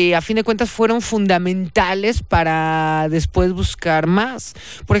que a fin de cuentas fueron fundamentales para después buscar más.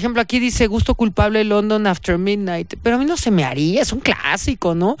 Por ejemplo, aquí dice gusto culpable London After Midnight, pero a mí no se me haría, es un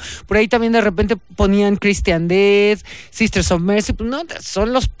clásico, ¿no? Por ahí también de repente ponían Christian Death, Sisters of Mercy, pues no,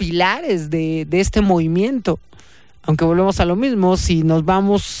 son los pilares de este movimiento. Aunque volvemos a lo mismo, si nos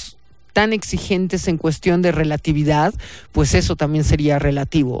vamos tan exigentes en cuestión de relatividad, pues eso también sería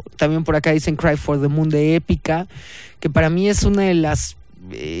relativo. También por acá dicen Cry for the Moon de Épica, que para mí es una de las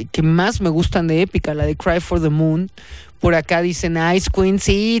que más me gustan de Épica, la de Cry for the Moon. Por acá dicen Ice Queen,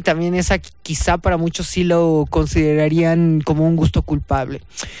 sí, también esa quizá para muchos sí lo considerarían como un gusto culpable.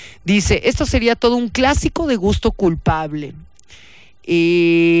 Dice, esto sería todo un clásico de gusto culpable.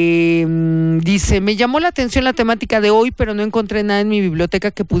 Dice, me llamó la atención la temática de hoy, pero no encontré nada en mi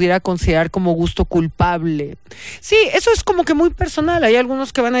biblioteca que pudiera considerar como gusto culpable. Sí, eso es como que muy personal. Hay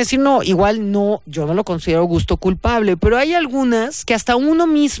algunos que van a decir, no, igual no, yo no lo considero gusto culpable, pero hay algunas que hasta uno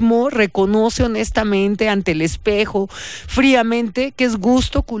mismo reconoce honestamente ante el espejo, fríamente, que es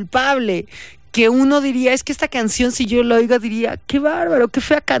gusto culpable. Que uno diría, es que esta canción, si yo la oiga, diría, qué bárbaro, qué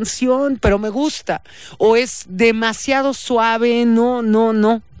fea canción, pero me gusta. O es demasiado suave, no.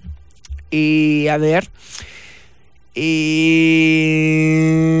 A ver.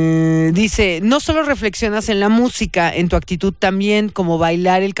 Dice, no solo reflexionas en la música, en tu actitud también, como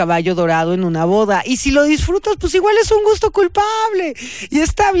bailar el caballo dorado en una boda. Y si lo disfrutas, pues igual es un gusto culpable. Y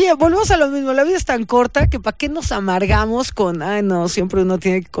está bien, volvemos a lo mismo. La vida es tan corta que ¿para qué nos amargamos con, ay no, siempre uno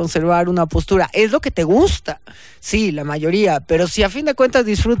tiene que conservar una postura? Es lo que te gusta, sí, la mayoría. Pero si a fin de cuentas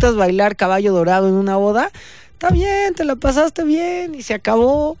disfrutas bailar caballo dorado en una boda, está bien, te la pasaste bien y se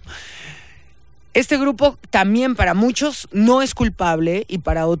acabó. Este grupo también para muchos no es culpable y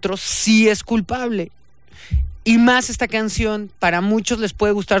para otros sí es culpable. Y más esta canción, para muchos les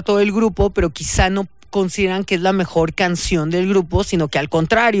puede gustar todo el grupo, pero quizá no consideran que es la mejor canción del grupo, sino que al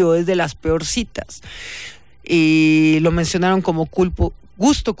contrario, es de las peorcitas. Y lo mencionaron como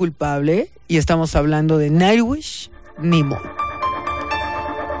gusto culpable, y estamos hablando de Nightwish, Nemo.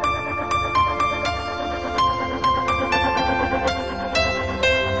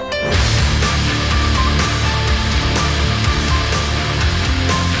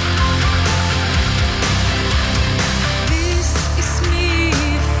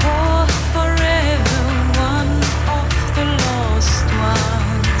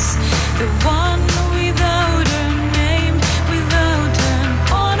 The one without a name, without an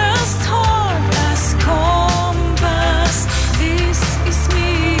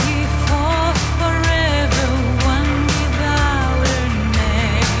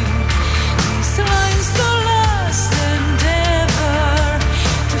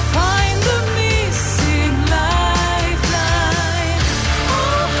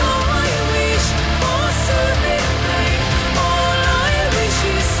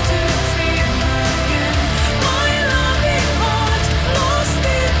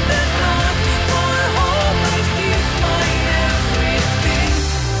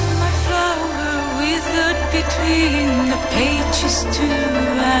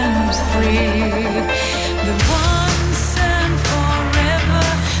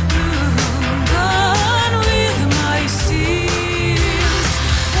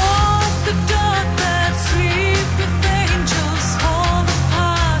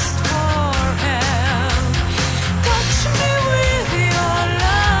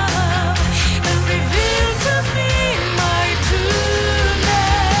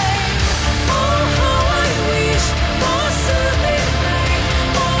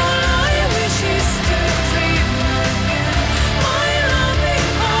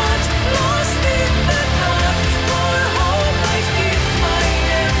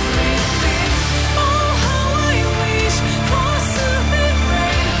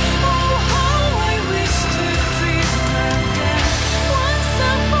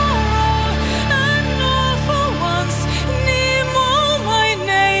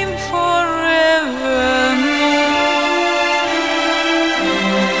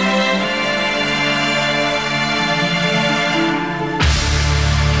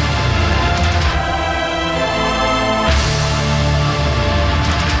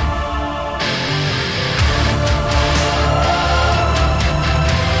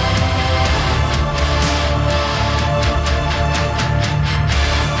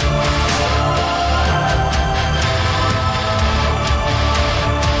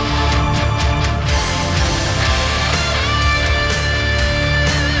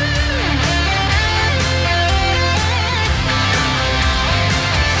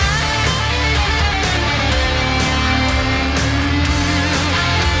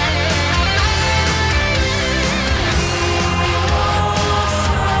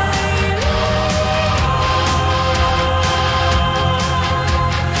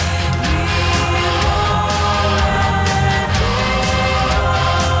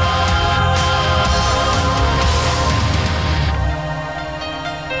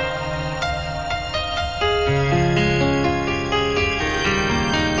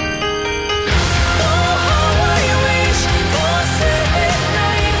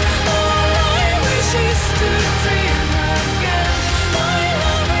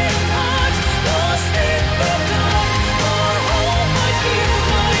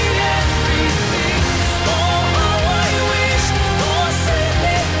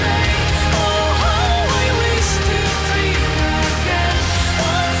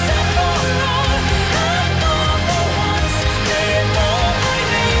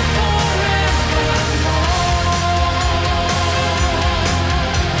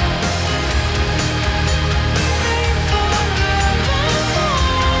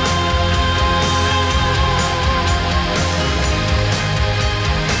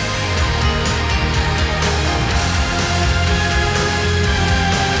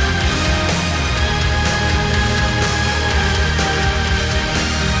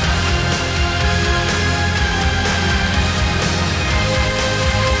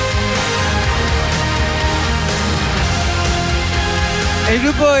El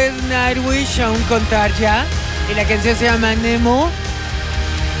grupo es Nightwish, aún contar ya. Y la canción se llama Nemo.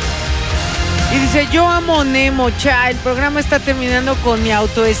 Y dice, yo amo Nemo, el programa está terminando con mi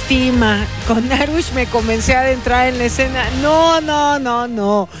autoestima. Con Nightwish me comencé a adentrar en la escena.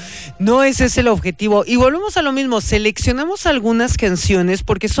 No ese es el objetivo. Y volvemos a lo mismo, seleccionamos algunas canciones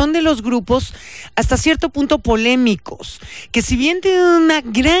porque son de los grupos hasta cierto punto polémicos, que si bien tienen una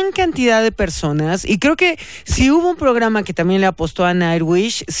gran cantidad de personas, y creo que si hubo un programa que también le apostó a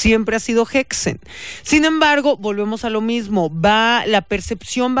Nightwish, siempre ha sido Hexen. Sin embargo, volvemos a lo mismo, la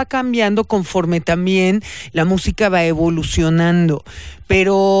percepción va cambiando conforme también la música va evolucionando.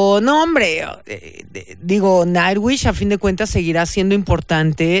 Pero no, hombre, digo, Nightwish a fin de cuentas seguirá siendo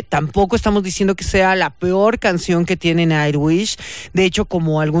importante. Tampoco estamos diciendo que sea la peor canción que tiene Nightwish. De hecho,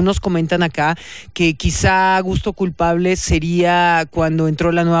 como algunos comentan acá, que quizá Gusto Culpable sería cuando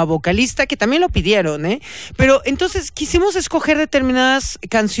entró la nueva vocalista, que también lo pidieron, ¿eh? Pero entonces quisimos escoger determinadas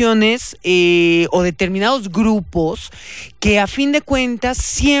canciones o determinados grupos que a fin de cuentas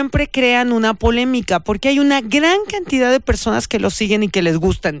siempre crean una polémica, porque hay una gran cantidad de personas que los siguen y que les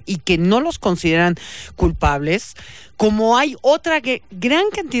gustan y que no los consideran culpables, como hay otra gran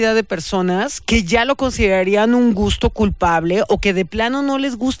cantidad de personas que ya lo considerarían un gusto culpable o que de plano no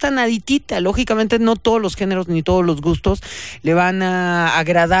les gusta naditita. Lógicamente no todos los géneros ni todos los gustos le van a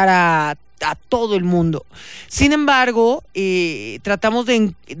agradar a todo el mundo. Sin embargo, tratamos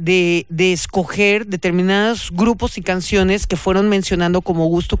de escoger determinados grupos y canciones que fueron mencionando como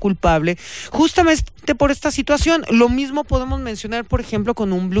gusto culpable, justamente por esta situación. Lo mismo podemos mencionar, por ejemplo,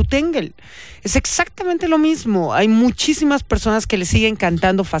 con un Blue Tangle. Es exactamente lo mismo. Hay muchísimas personas que le siguen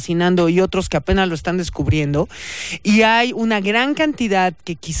cantando, fascinando, y otros que apenas lo están descubriendo. Y hay una gran cantidad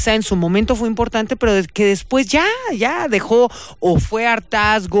que quizá en su momento fue importante, pero que después ya dejó, o fue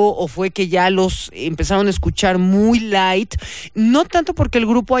hartazgo, o fue que ya los empezaron a escuchar muy light, no tanto porque el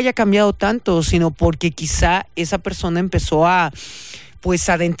grupo haya cambiado tanto, sino porque quizá esa persona empezó a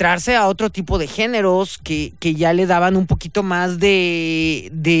adentrarse a otro tipo de géneros que ya le daban un poquito más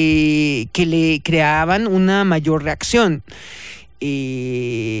de que le creaban una mayor reacción.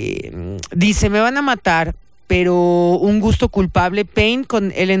 Dice, me van a matar, pero un gusto culpable, Pain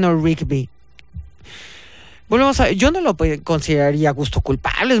con Eleanor Rigby. Yo no lo consideraría gusto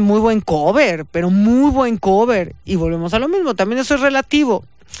culpable, es muy buen cover, pero muy buen cover. Y volvemos a lo mismo, también eso es relativo.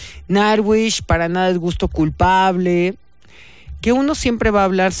 Nightwish para nada es gusto culpable, que uno siempre va a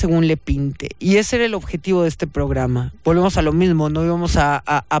hablar según le pinte. Y ese era el objetivo de este programa. Volvemos a lo mismo, no íbamos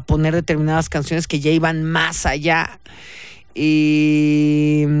a poner determinadas canciones que ya iban más allá.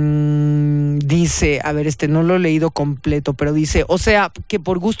 Y dice, a ver, no lo he leído completo, pero dice, o sea, que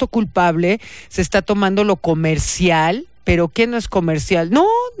por gusto culpable se está tomando lo comercial, pero ¿qué no es comercial? No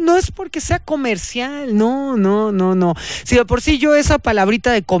es porque sea comercial, no. Si de por sí yo esa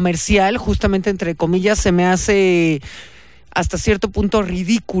palabrita de comercial, justamente entre comillas, se me hace hasta cierto punto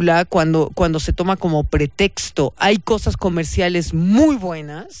ridícula cuando se toma como pretexto. Hay cosas comerciales muy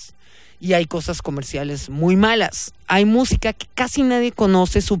buenas y hay cosas comerciales muy malas. Hay música que casi nadie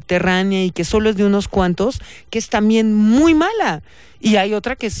conoce, subterránea, y que solo es de unos cuantos, que es también muy mala. Y hay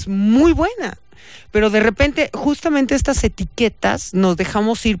otra que es muy buena. Pero de repente, justamente estas etiquetas nos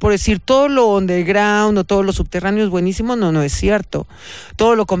dejamos ir por decir todo lo underground o todo lo subterráneo es buenísimo. No es cierto.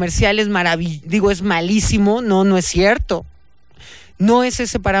 Todo lo comercial es es malísimo. No es cierto. No es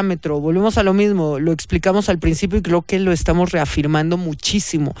ese parámetro, volvemos a lo mismo, lo explicamos al principio y creo que lo estamos reafirmando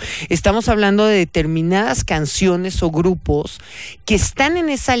muchísimo. Estamos hablando de determinadas canciones o grupos que están en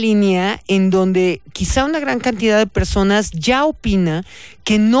esa línea en donde quizá una gran cantidad de personas ya opina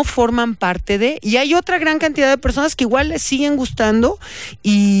que no forman parte de, y hay otra gran cantidad de personas que igual les siguen gustando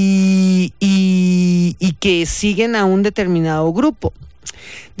y que siguen a un determinado grupo.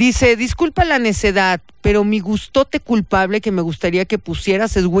 Dice, disculpa la necedad, pero mi gustote culpable que me gustaría que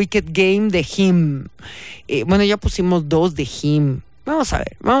pusieras es Wicked Game de Him. Bueno, ya pusimos 2 de Him. Vamos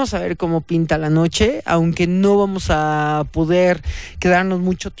a ver cómo pinta la noche, aunque no vamos a poder quedarnos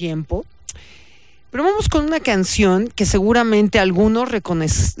mucho tiempo. Pero vamos con una canción que seguramente algunos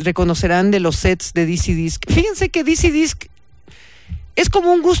reconocerán de los sets de DC Disc. Fíjense que DC Disc es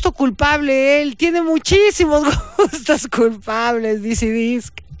como un gusto culpable, él tiene muchísimos gustos culpables, DC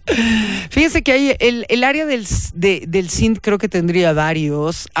Disc. Fíjense que hay el área del synth, creo que tendría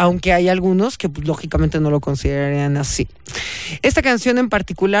varios, aunque hay algunos que pues, lógicamente no lo considerarían así. Esta canción en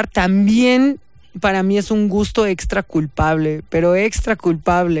particular también para mí es un gusto extra culpable, pero extra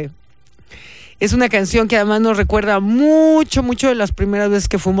culpable. Es una canción que además nos recuerda mucho de las primeras veces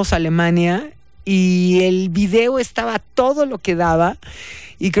que fuimos a Alemania, y el video estaba todo lo que daba,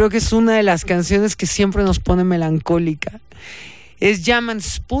 y creo que es una de las canciones que siempre nos pone melancólica. Es Jam and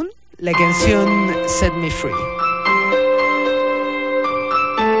Spoon, la canción Set Me Free.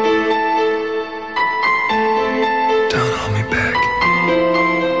 Don't hold me back,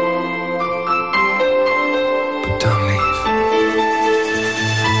 but don't leave.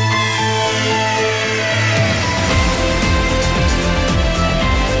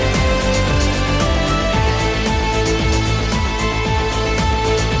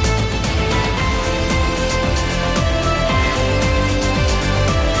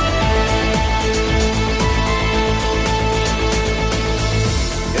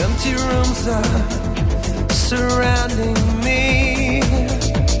 Empty rooms are surrounding me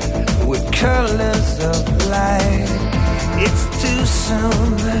with colors of light. It's too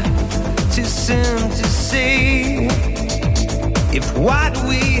soon to see if what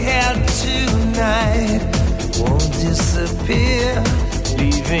we had tonight won't disappear,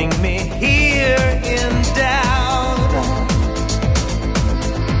 leaving me here in doubt.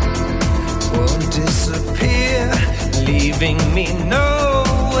 Won't disappear, leaving me no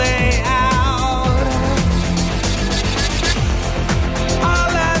way out.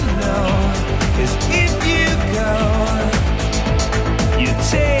 All I know is if you go, you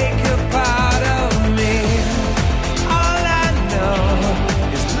take a part of me. All I know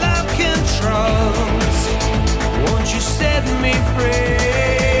is love controls. Won't you set me free?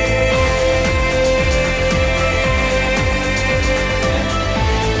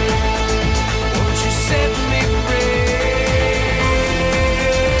 Won't you set me free?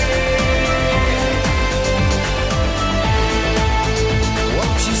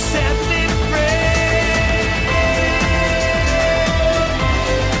 Won't you set me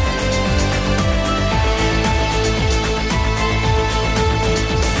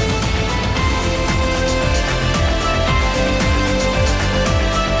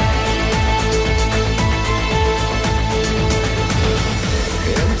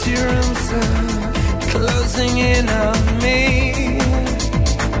Empty rooms are closing in on me.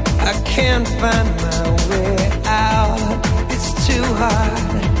 I can't find my way out. It's too hard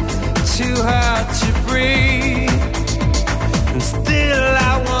to breathe. And still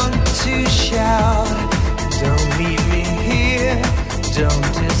I want to shout, don't leave me here,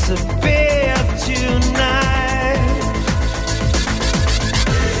 don't disappear tonight.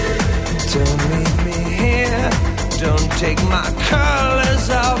 Don't leave me here, don't take my colors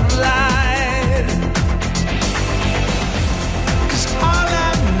of light. 'Cause all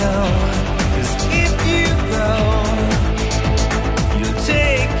I know is if you go, you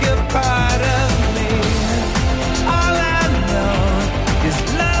take a part of me. All I know is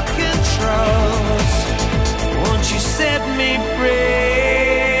love controls. Won't you set me free?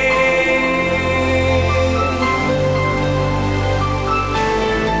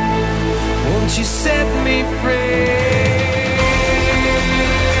 Won't you set me free?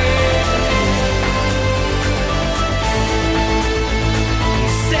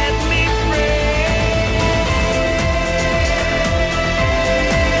 Set me free.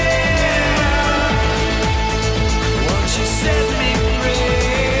 Won't you set me free?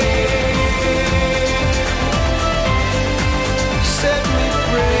 Set me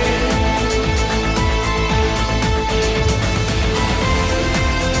free.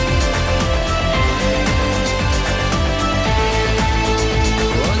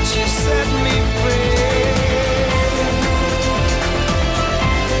 Won't you set me free?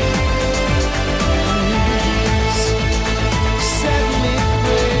 Set me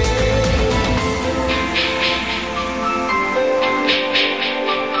free.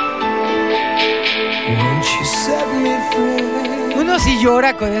 Won't you set me free? Uno sí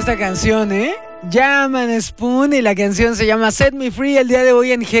llora con esta canción, ¿eh? Jam and Spoon, y la canción se llama Set Me Free. El día de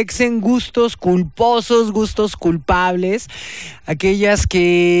hoy en Hexen, gustos culposos, gustos culpables, aquellas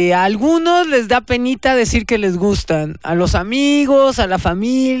que a algunos les da penita decir que les gustan, a los amigos, a la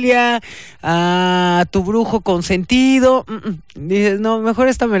familia, a tu brujo consentido. Dices, no, mejor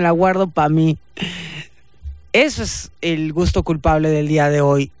esta me la guardo para mí. Eso es el gusto culpable del día de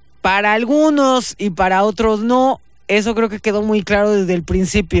hoy. Para algunos y para otros no. Eso creo que quedó muy claro desde el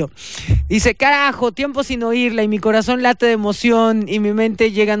principio. Dice, carajo, tiempo sin oírla y mi corazón late de emoción y mi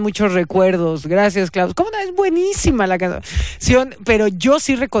mente llegan muchos recuerdos. Gracias, Klaus. ¿Cómo no? Es buenísima la canción, pero yo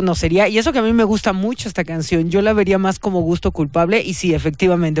sí reconocería, y eso que a mí me gusta mucho esta canción, yo la vería más como gusto culpable. Y sí,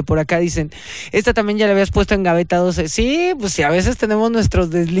 efectivamente, por acá dicen, esta también ya la habías puesto en gaveta 12. Sí, pues sí, a veces tenemos nuestros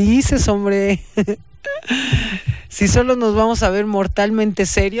deslices, hombre. Si solo nos vamos a ver mortalmente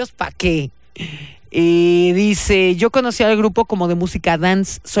serios, ¿para qué? Dice, yo conocí al grupo como de música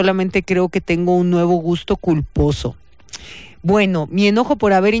dance, solamente creo que tengo un nuevo gusto culposo. Bueno, mi enojo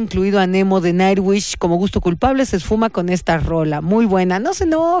por haber incluido a Nemo de Nightwish como gusto culpable se esfuma con esta rola. Muy buena. No se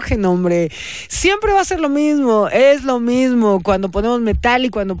enojen, hombre. Siempre va a ser lo mismo. Es lo mismo cuando ponemos metal y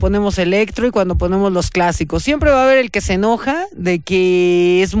cuando ponemos electro y cuando ponemos los clásicos. Siempre va a haber el que se enoja de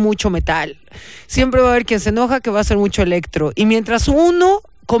que es mucho metal. Siempre va a haber quien se enoja que va a ser mucho electro. Y mientras uno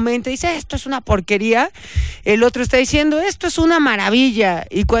comenta y dice, esto es una porquería, el otro está diciendo, esto es una maravilla.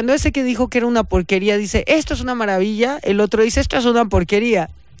 Y cuando ese que dijo que era una porquería dice, esto es una maravilla, el otro dice, esto es una porquería.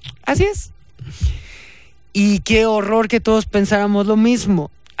 Así es. Y qué horror que todos pensáramos lo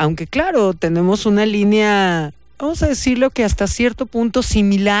mismo. Aunque claro, tenemos una línea, vamos a decirlo que hasta cierto punto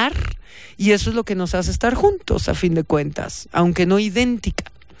similar, y eso es lo que nos hace estar juntos a fin de cuentas, aunque no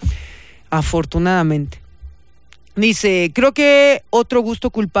idéntica, afortunadamente. Dice, creo que otro gusto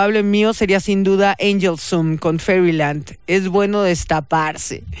culpable mío sería sin duda Angel Zoom con Fairyland. Es bueno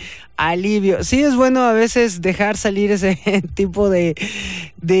destaparse. Alivio. Sí, es bueno a veces dejar salir ese tipo de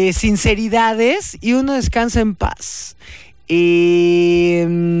sinceridades y uno descansa en paz.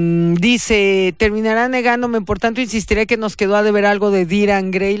 Dice, terminará negándome, por tanto insistiré que nos quedó a deber algo de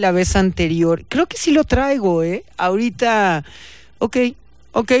Diran Gray la vez anterior. Creo que sí lo traigo, ahorita, ok,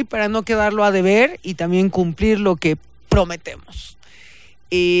 para no quedarlo a deber y también cumplir lo que prometemos.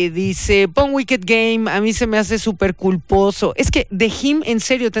 Dice, pon Wicked Game, a mí se me hace súper culposo. Es que de Him, en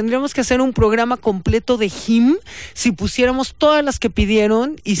serio, tendríamos que hacer un programa completo de Him si pusiéramos todas las que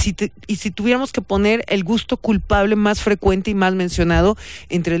pidieron y si tuviéramos que poner el gusto culpable más frecuente y más mencionado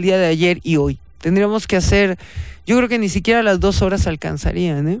entre el día de ayer y hoy. Tendríamos que hacer, yo creo que ni siquiera las 2 horas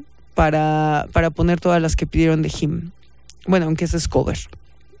alcanzarían, para poner todas las que pidieron de Him. Bueno, aunque ese es cover.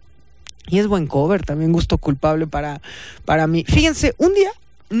 Y es buen cover, también gusto culpable para mí. Fíjense, un día,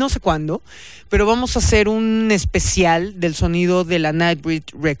 no sé cuándo, pero vamos a hacer un especial del sonido de la Nightbreed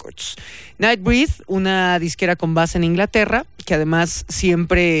Records. Nightbreed, una disquera con base en Inglaterra, que además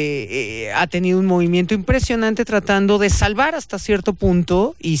siempre ha tenido un movimiento impresionante tratando de salvar hasta cierto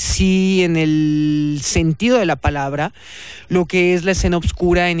punto, y sí en el sentido de la palabra, lo que es la escena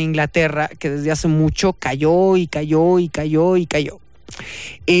oscura en Inglaterra, que desde hace mucho cayó.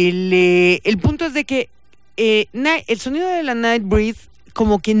 El punto es de que el sonido de la Nightbreed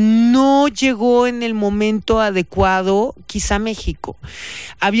como que no llegó en el momento adecuado, quizá México.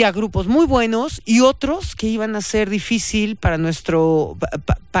 Había grupos muy buenos y otros que iban a ser difícil para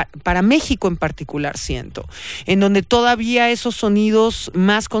para México en particular, siento, en donde todavía esos sonidos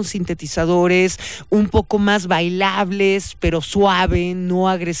más con sintetizadores, un poco más bailables, pero suave, no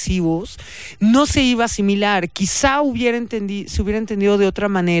agresivos, no se iba a asimilar. Quizá se hubiera entendido de otra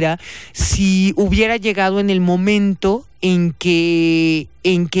manera si hubiera llegado en el momento en que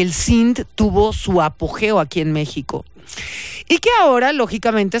el synth tuvo su apogeo aquí en México. Y que ahora,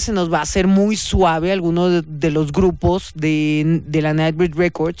 lógicamente, se nos va a hacer muy suave algunos de los grupos de la Nightbreed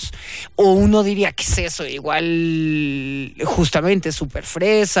Records. O uno diría, ¿qué es eso? Igual, justamente, súper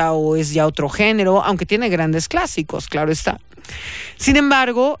fresa o es ya otro género, aunque tiene grandes clásicos, claro está. Sin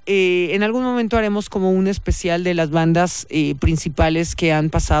embargo, en algún momento haremos como un especial de las bandas principales que han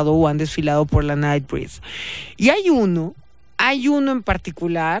pasado o han desfilado por la Nightbreed. Y hay uno en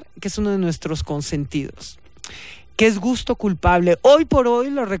particular que es uno de nuestros consentidos, que es gusto culpable. Hoy por hoy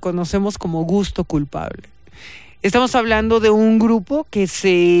lo reconocemos como gusto culpable. Estamos hablando de un grupo que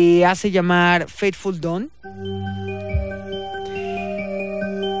se hace llamar Faithful Dawn.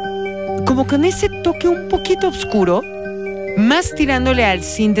 Como con ese toque un poquito oscuro, más tirándole al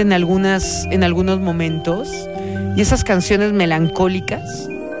synth en algunos momentos, y esas canciones melancólicas.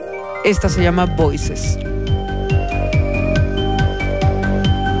 Esta se llama Voices.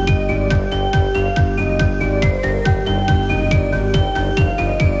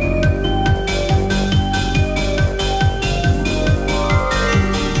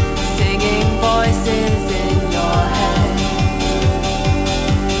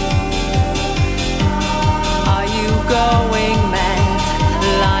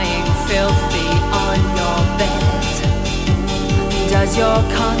 Does your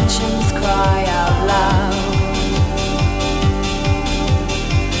conscience cry out loud?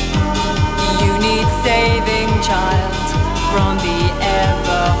 You need saving, child, from the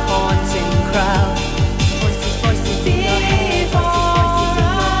ever-haunting crowd. Voices, voices in your head, voices in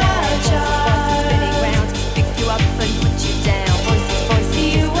your bed, voices spinning round, pick you up and put you down. Voices,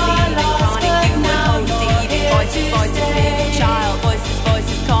 voices, you are lost, but now you're here. Voices, voices, living child, voices,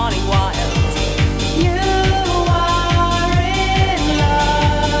 voices calling wild.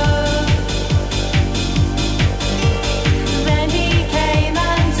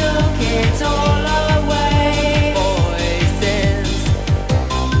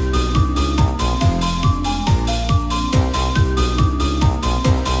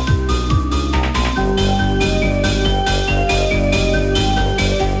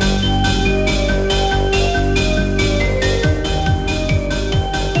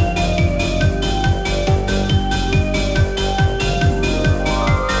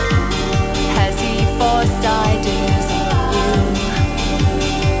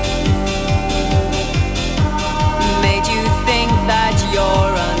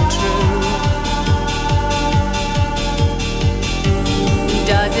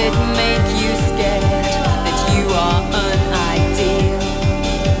 Does it make you scared that you are unideal?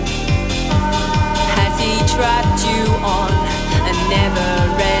 Has he trapped you on a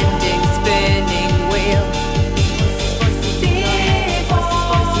never-ending spinning wheel? Voices in your head, voices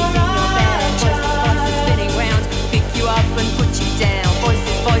in your bed, voices spinning round, pick you up and put you down.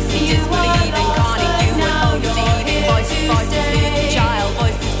 Voices disbelieving, conning you and all deceiving. Voices leading child,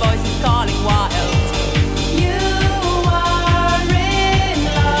 voices calling wild. You are in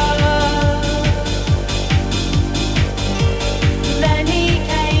love. Then he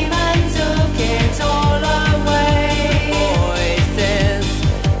came and took it all away. Voices.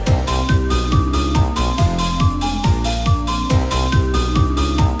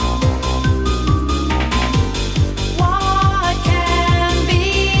 What can be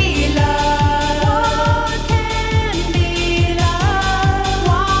love? What can be love?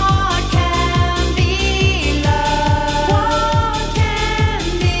 What can be love? What can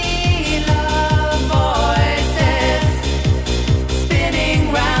be love? Voices spinning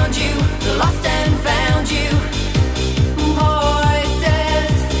round you, lost and found you.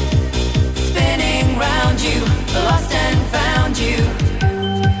 Voices spinning round you, lost and found you.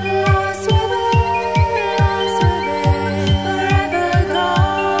 Lost with it, forever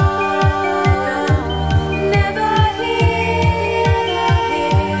gone. Never here,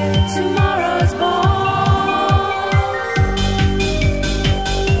 tomorrow's born.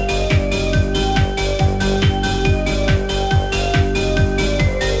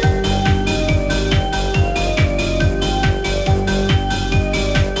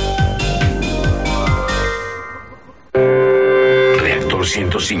 Reactor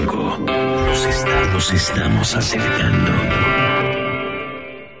 105. Nos estamos acercando.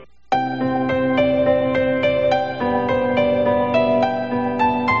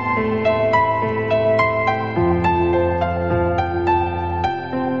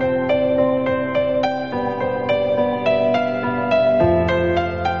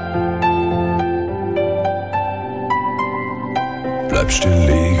 Bleib still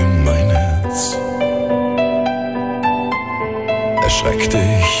liegen, mein Herz. Erschreck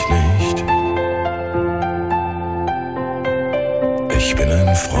dich nicht. Ich bin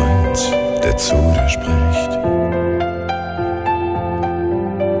ein Freund, der zu dir spricht.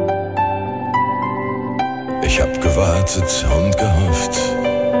 Ich hab gewartet und gehofft,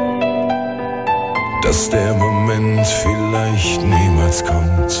 dass der Moment vielleicht niemals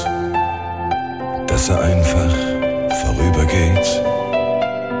kommt, dass er einfach vorübergeht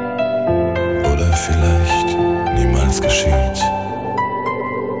oder vielleicht niemals geschieht.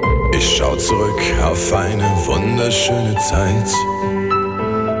 Ich schau zurück auf eine wunderschöne Zeit.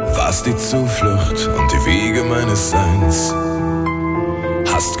 Warst die Zuflucht und die Wiege meines Seins.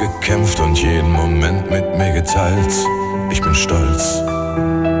 Hast gekämpft und jeden Moment mit mir geteilt. Ich bin stolz,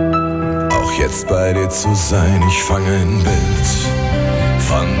 auch jetzt bei dir zu sein. Ich fange ein Bild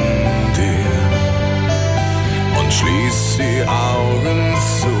von dir und schließ die Augen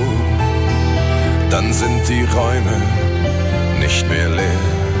zu. Dann sind die Räume nicht mehr leer.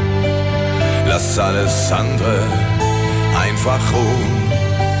 Lass alles andere einfach ruhen.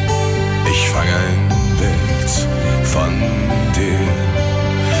 Ich fange ein Bild von dir.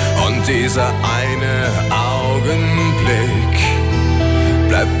 Und dieser eine Augenblick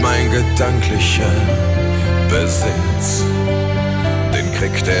bleibt mein gedanklicher Besitz. Den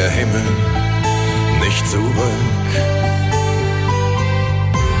kriegt der Himmel nicht zurück.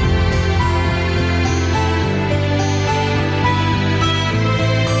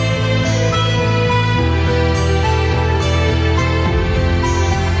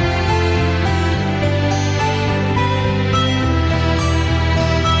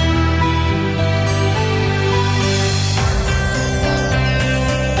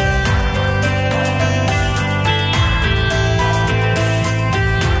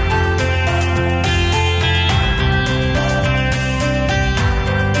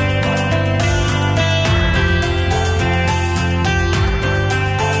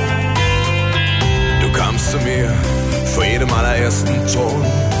 Ton,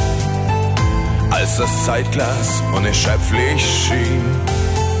 als das Zeitglas unerschöpflich schien.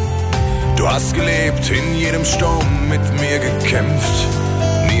 Du hast gelebt, in jedem Sturm mit mir gekämpft,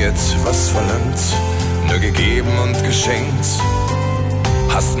 nie etwas verlangt, nur gegeben und geschenkt.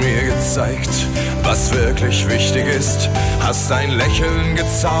 Hast mir gezeigt, was wirklich wichtig ist, hast ein Lächeln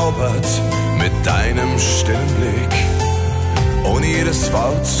gezaubert mit deinem stillen Blick. Ohne jedes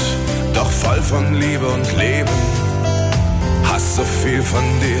Wort, doch voll von Liebe und Leben. Hast so viel von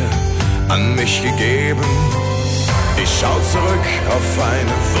dir an mich gegeben. Ich schau zurück auf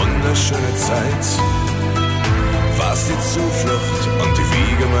eine wunderschöne Zeit. Warst die Zuflucht und die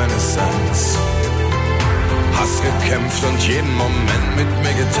Wiege meines Seins. Hast gekämpft und jeden Moment mit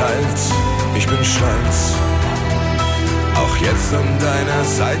mir geteilt. Ich bin stolz, auch jetzt an deiner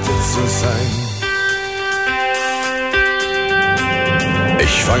Seite zu sein.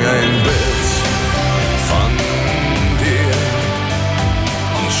 Ich fange ein Bild von dir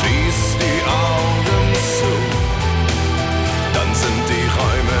und schließ die Augen zu. Dann sind die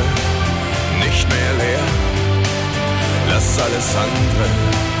Räume nicht mehr leer. Lass alles andere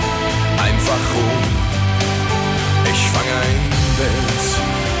einfach ruhen. Ich fange ein Bild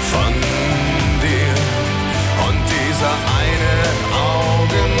von dir und dieser eine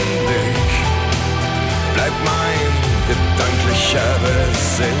Augenblick bleibt mein gedanklicher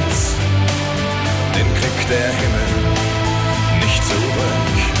Besitz. Den kriegt der Himmel nicht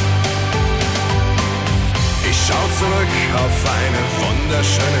zurück. Ich schau zurück auf eine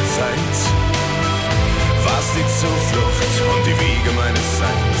wunderschöne Zeit. Warst die Zuflucht und die Wiege meines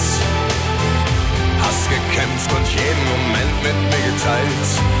Seins. Hast gekämpft und jeden Moment mit mir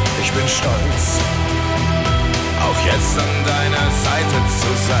geteilt. Ich bin stolz, auch jetzt an deiner Seite zu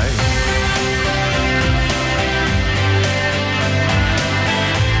sein.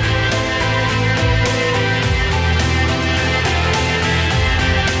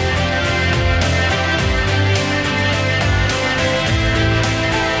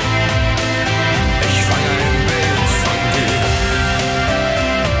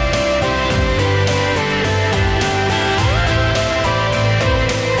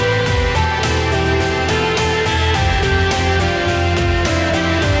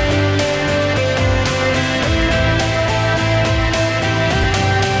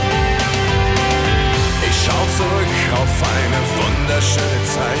 Schöne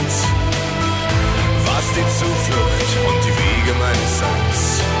Zeit, warst die Zuflucht und die Wiege meines Seins.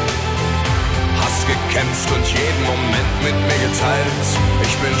 Hast gekämpft und jeden Moment mit mir geteilt.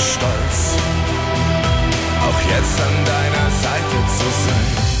 Ich bin stolz, auch jetzt an deiner Seite zu sein.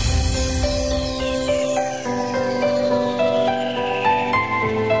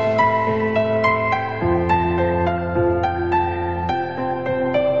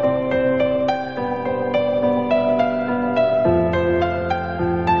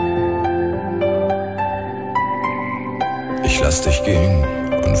 Lass dich gehen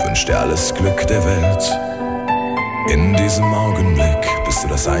und wünsch dir alles Glück der Welt. In diesem Augenblick bist du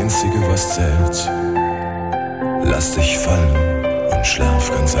das Einzige, was zählt. Lass dich fallen und schlaf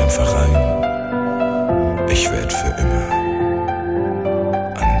ganz einfach ein. Ich werd für immer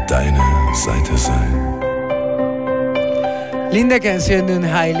an deiner Seite sein. Linda canción de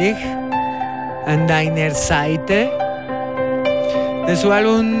Unheilig, An deiner Seite, de su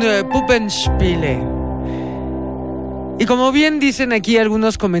álbum Puppenspiele. Y como bien dicen aquí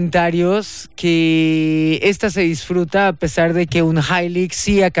algunos comentarios, que esta se disfruta a pesar de que Unheilig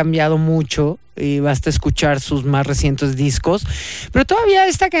sí ha cambiado mucho. Y basta escuchar sus más recientes discos, pero todavía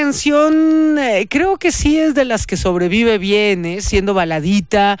esta canción creo que sí es de las que sobrevive bien, siendo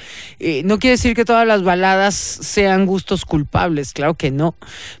baladita. No quiere decir que todas las baladas sean gustos culpables, claro que no,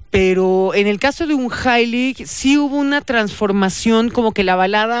 pero en el caso de Unheilig sí hubo una transformación, como que la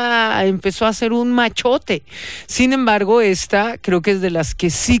balada empezó a ser un machote. Sin embargo, esta creo que es de las que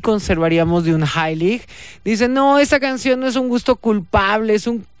sí conservaríamos de Unheilig. Dicen, no, esta canción no es un gusto culpable, es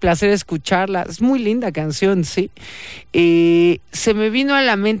un placer escucharla. Es muy linda canción, sí. Se me vino a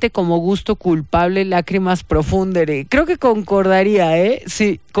la mente como gusto culpable Lágrimas Profundere. Creo que concordaría,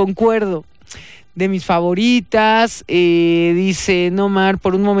 sí, concuerdo. De mis favoritas, dice Nomar,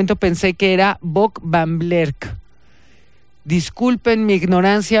 por un momento pensé que era Bob Van Blerk. Disculpen mi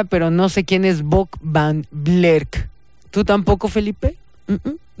ignorancia, pero no sé quién es Bob Van Blerk. ¿Tú tampoco, Felipe?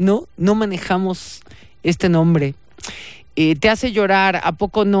 No manejamos este nombre. Te hace llorar, ¿a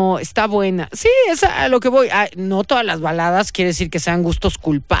poco no? Está buena. Sí, es a lo que voy. No todas las baladas quiere decir que sean gustos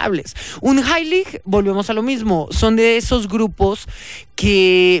culpables. Unheilig, volvemos a lo mismo, son de esos grupos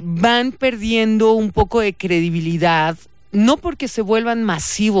que van perdiendo un poco de credibilidad, no porque se vuelvan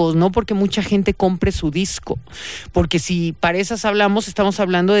masivos, no porque mucha gente compre su disco, porque si para esas hablamos, estamos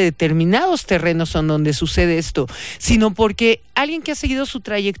hablando de determinados terrenos en donde sucede esto, sino porque alguien que ha seguido su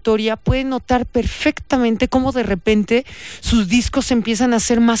trayectoria puede notar perfectamente cómo de repente sus discos empiezan a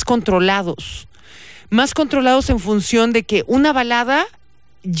ser más controlados en función de que una balada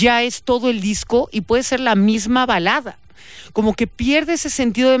ya es todo el disco y puede ser la misma balada. Como que pierde ese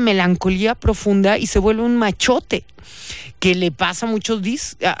sentido de melancolía profunda y se vuelve un machote. que le pasa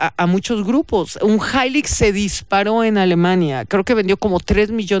a muchos grupos. Un Heilig se disparó en Alemania, creo que vendió como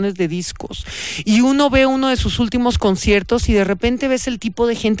 3 millones de discos, y uno ve uno de sus últimos conciertos y de repente ves el tipo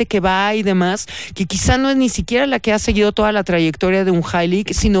de gente que va y demás, que quizá no es ni siquiera la que ha seguido toda la trayectoria de un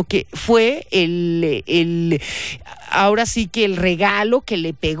Heilig, sino que fue ahora sí que el regalo que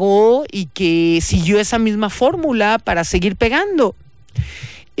le pegó y que siguió esa misma fórmula para seguir pegando.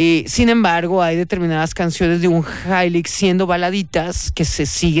 Sin embargo, hay determinadas canciones de un Heilig siendo baladitas que se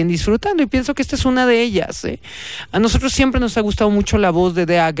siguen disfrutando, y pienso que esta es una de ellas. A nosotros siempre nos ha gustado mucho la voz de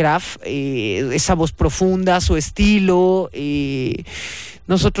Dea Graf, esa voz profunda, su estilo.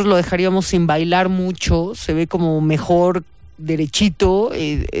 Nosotros lo dejaríamos sin bailar mucho, se ve como mejor derechito,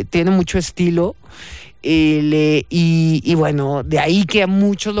 tiene mucho estilo. Y bueno, de ahí que a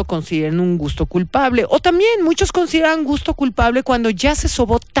muchos lo consideren un gusto culpable, o también muchos consideran gusto culpable cuando ya se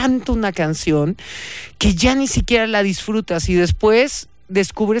sobó tanto una canción que ya ni siquiera la disfrutas y después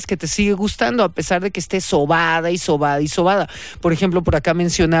descubres que te sigue gustando a pesar de que esté sobada y sobada y sobada. Por ejemplo, por acá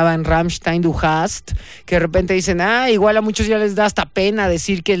mencionaban Rammstein, Du hast, que de repente dicen, igual a muchos ya les da hasta pena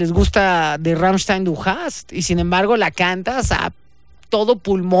decir que les gusta de Rammstein, Du hast, y sin embargo la cantas a todo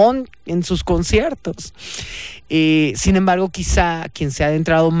pulmón en sus conciertos. Sin embargo, quizá quien se ha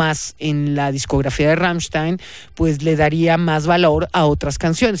adentrado más en la discografía de Rammstein, pues le daría más valor a otras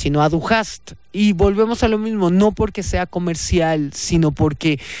canciones, sino a Du hast. Y volvemos a lo mismo, no porque sea comercial, sino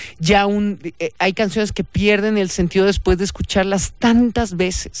porque ya hay canciones que pierden el sentido después de escucharlas tantas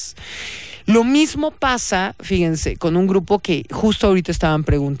veces. Lo mismo pasa, fíjense, con un grupo que justo ahorita estaban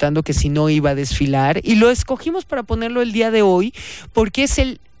preguntando que si no iba a desfilar, y lo escogimos para ponerlo el día de hoy porque es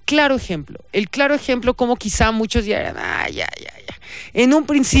el claro ejemplo como quizá muchos ya eran, ya. En un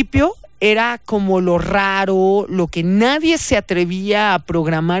principio era como lo raro, lo que nadie se atrevía a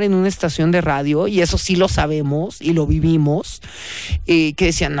programar en una estación de radio, y eso sí lo sabemos y lo vivimos, que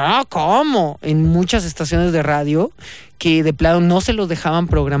decían, no, ¿cómo? En muchas estaciones de radio que de plano no se los dejaban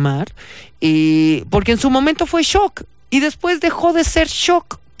programar, porque en su momento fue shock, y después dejó de ser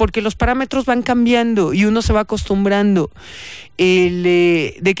shock, porque los parámetros van cambiando y uno se va acostumbrando.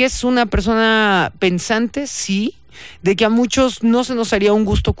 De que es una persona pensante, sí. De que a muchos no se nos haría un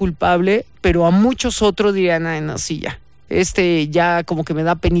gusto culpable, pero a muchos otros dirían, no, sí, ya. Ya como que me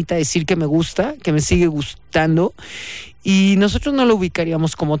da penita decir que me gusta, que me sigue gustando. Y nosotros no lo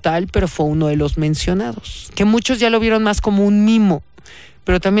ubicaríamos como tal, pero fue uno de los mencionados. Que muchos ya lo vieron más como un mimo.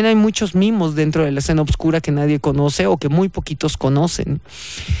 Pero también hay muchos mimos dentro de la escena obscura que nadie conoce o que muy poquitos conocen.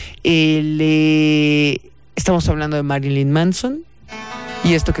 Estamos hablando de Marilyn Manson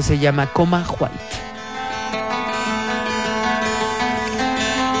y esto que se llama Coma White.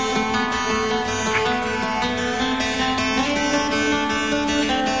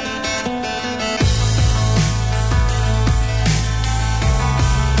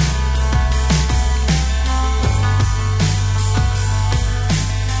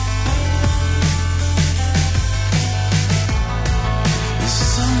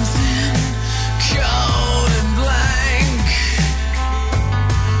 Cold and blank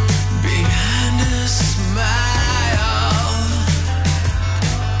behind us.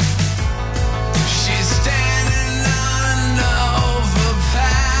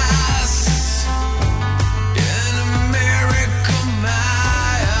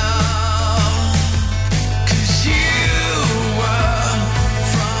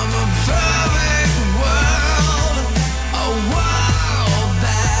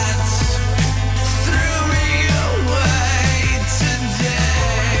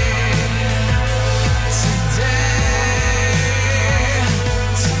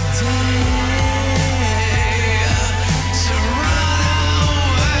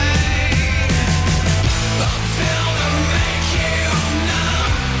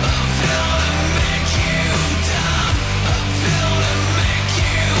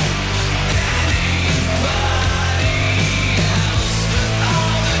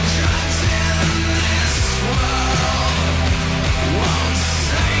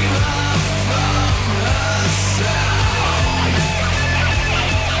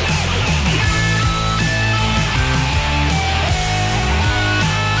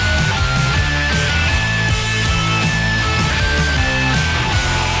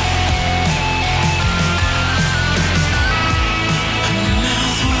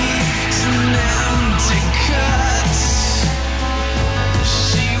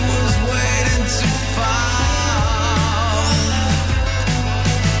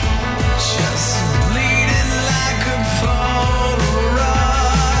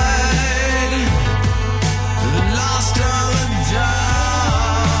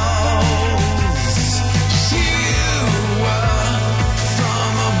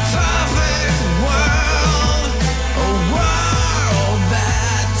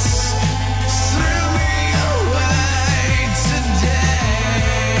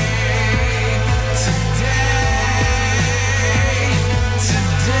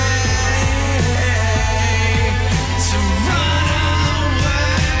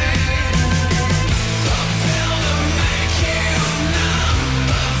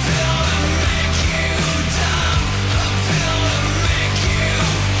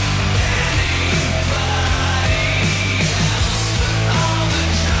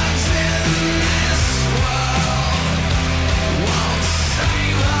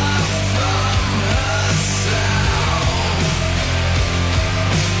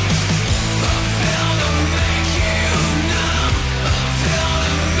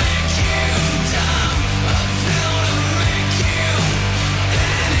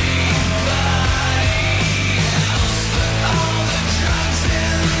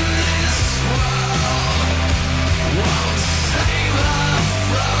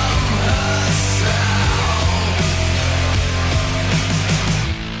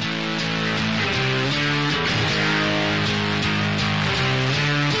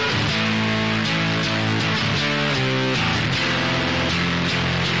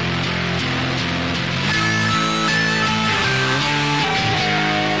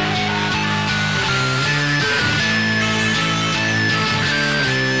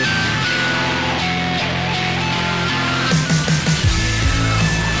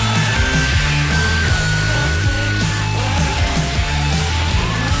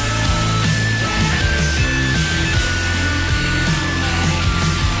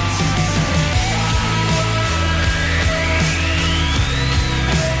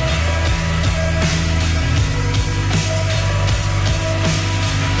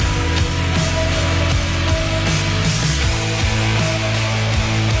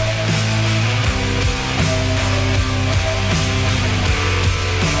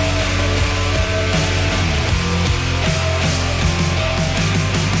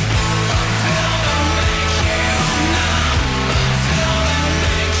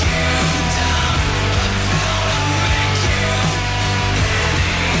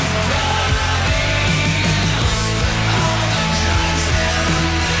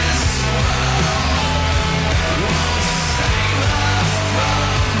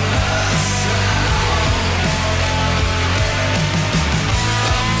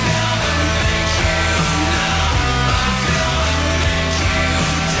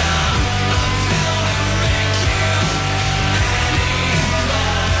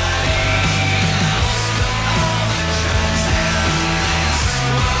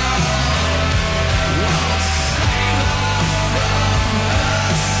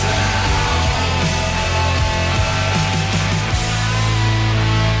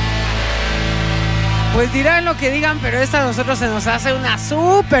 Pues dirán lo que digan, pero esta a nosotros se nos hace una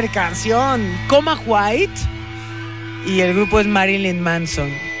super canción. Coma White y el grupo es Marilyn Manson.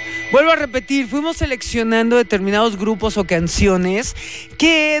 Vuelvo a repetir, fuimos seleccionando determinados grupos o canciones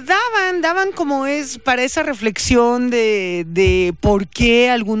que daban como es para esa reflexión de por qué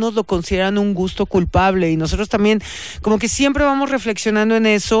algunos lo consideran un gusto culpable, y nosotros también como que siempre vamos reflexionando en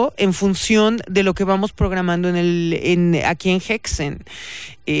eso en función de lo que vamos programando aquí en Hexen.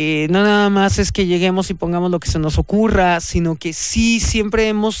 No nada más es que lleguemos y pongamos lo que se nos ocurra, sino que sí siempre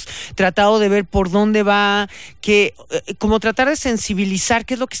hemos tratado de ver por dónde va, como tratar de sensibilizar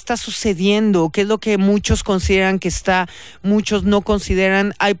qué es lo que está sucediendo, qué es lo que muchos consideran que está, muchos no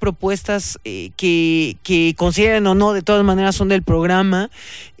consideran. Hay propuestas que consideran o no, de todas maneras son del programa,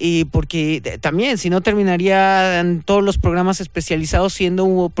 porque también si no terminarían todos los programas especializados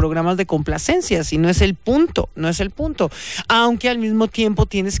siendo programas de complacencias, y no es el punto, aunque al mismo tiempo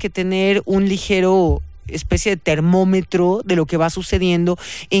tienes que tener un ligero especie de termómetro de lo que va sucediendo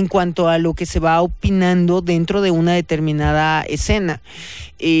en cuanto a lo que se va opinando dentro de una determinada escena.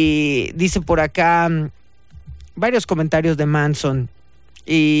 Dice por acá varios comentarios de Manson.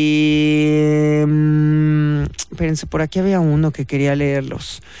 Espérense, por aquí había uno que quería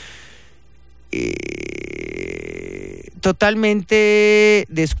leerlos. Totalmente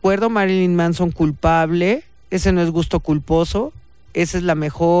de acuerdo, Marilyn Manson culpable. Ese no es gusto culposo. Esa es la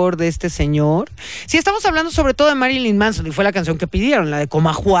mejor de este señor. Sí, estamos hablando sobre todo de Marilyn Manson, y fue la canción que pidieron, la de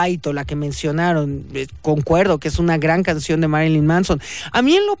Coma White, o la que mencionaron. Concuerdo que es una gran canción de Marilyn Manson. A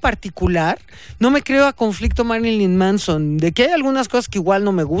mí en lo particular no me creo a conflicto Marilyn Manson. De que hay algunas cosas que igual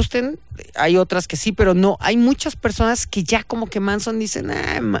no me gusten, hay otras que sí, pero no. Hay muchas personas que ya como que Manson dicen,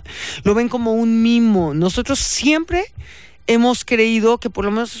 lo ven como un mimo. Nosotros siempre hemos creído que por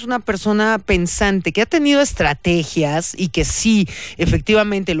lo menos es una persona pensante, que ha tenido estrategias, y que sí,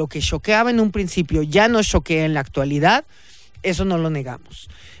 efectivamente, lo que choqueaba en un principio ya no choquea en la actualidad. Eso no lo negamos.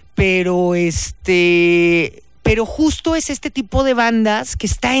 Pero justo es este tipo de bandas que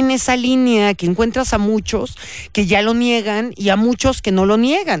está en esa línea, que encuentras a muchos que ya lo niegan y a muchos que no lo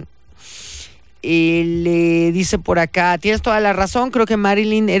niegan. Le dice por acá, tienes toda la razón, creo que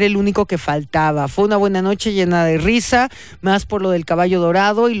Marilyn era el único que faltaba. Fue una buena noche llena de risa, más por lo del caballo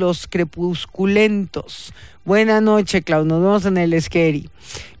dorado y los crepusculentos. Buena noche, Clau, nos vemos en el Scary.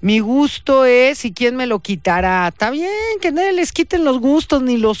 Mi gusto es, ¿y quién me lo quitará? Está bien, que nadie les quiten los gustos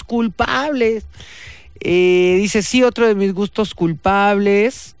ni los culpables. Dice, sí, otro de mis gustos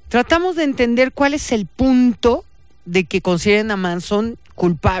culpables. Tratamos de entender cuál es el punto de que consideren a Manson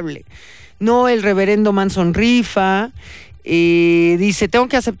culpable. No, el reverendo Manson rifa. Dice, tengo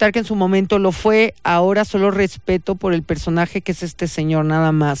que aceptar que en su momento lo fue, ahora solo respeto por el personaje que es este señor,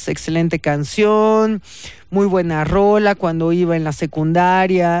 nada más. Excelente canción, muy buena rola cuando iba en la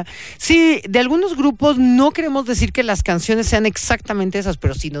secundaria. Sí, de algunos grupos no queremos decir que las canciones sean exactamente esas,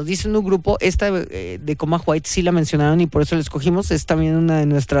 pero si nos dicen un grupo, esta de Coma White sí la mencionaron y por eso la escogimos, es también una de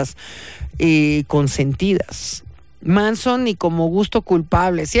nuestras consentidas. Manson ni como gusto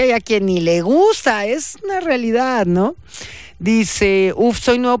culpable. Sí, hay a quien ni le gusta, es una realidad, ¿no? Dice,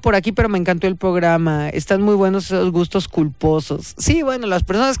 soy nuevo por aquí, pero me encantó el programa. Están muy buenos esos gustos culposos. Sí, bueno, las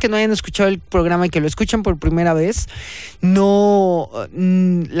personas que no hayan escuchado el programa y que lo escuchan por primera vez, no,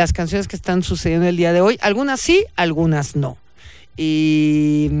 las canciones que están sucediendo el día de hoy, algunas sí, algunas no.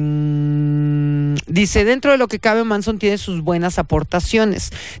 Y dice, dentro de lo que cabe, Manson tiene sus buenas aportaciones.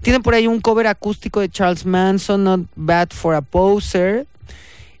 Tiene por ahí un cover acústico de Charles Manson, Not Bad for a Poser.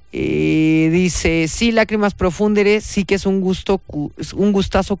 Dice, sí, Lágrimas Profundas, sí que es un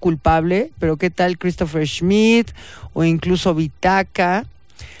gustazo culpable, pero ¿qué tal Christopher Schmidt o incluso Vitaca?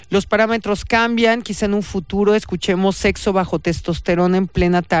 Los parámetros cambian, quizá en un futuro escuchemos Sexo bajo testosterona en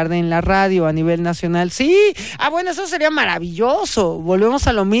plena tarde en la radio a nivel nacional. Sí, bueno, eso sería maravilloso. Volvemos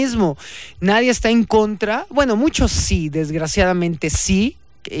a lo mismo. Nadie está en contra. Bueno, muchos sí, desgraciadamente sí.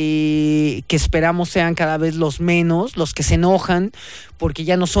 Que esperamos sean cada vez los menos, los que se enojan, porque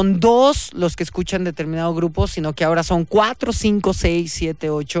ya no son 2 los que escuchan determinado grupo, sino que ahora son 4, 5, 6,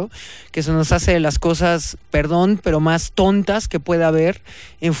 7, 8, que se nos hace de las cosas, perdón, pero más tontas que pueda haber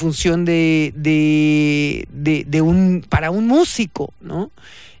en función para un músico, ¿no?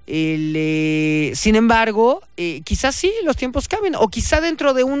 Sin embargo, quizás sí, los tiempos cambian, o quizá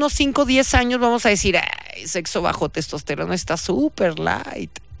dentro de unos 5 o 10 años vamos a decir, sexo bajo testosterona está súper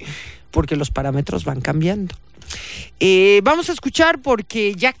light, porque los parámetros van cambiando. Vamos a escuchar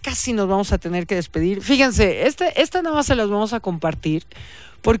porque ya casi nos vamos a tener que despedir. Fíjense, esta nada más se las vamos a compartir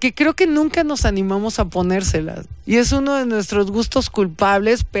porque creo que nunca nos animamos a ponérselas, y es uno de nuestros gustos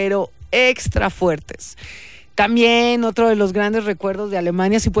culpables, pero extra fuertes. También otro de los grandes recuerdos de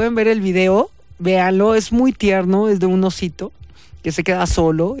Alemania, si pueden ver el video, véanlo, es muy tierno, es de un osito que se queda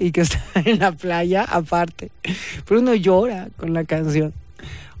solo y que está en la playa aparte. Pero uno llora con la canción.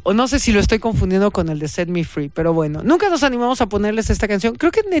 O no sé si lo estoy confundiendo con el de Set Me Free, pero bueno, nunca nos animamos a ponerles esta canción.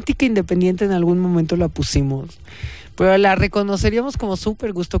 Creo que en Ética Independiente en algún momento la pusimos, pero la reconoceríamos como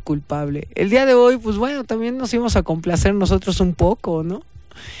súper gusto culpable. El día de hoy, pues bueno, también nos íbamos a complacer nosotros un poco, ¿no?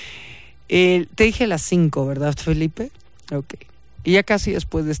 Te dije las 5, ¿verdad, Felipe? Ok. Y ya casi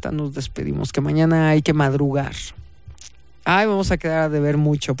después de esta nos despedimos, que mañana hay que madrugar. Ay, vamos a quedar a deber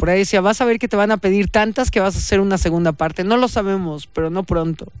mucho. Por ahí decía, vas a ver que te van a pedir tantas que vas a hacer una segunda parte. No lo sabemos, pero no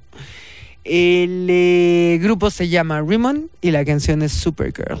pronto. El grupo se llama Rimon y la canción es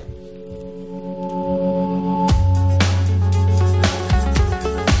Supergirl.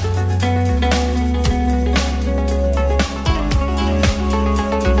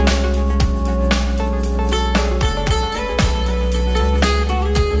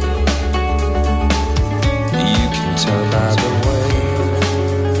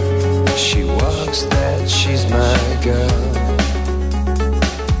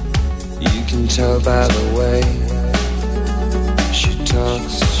 Tell by the way she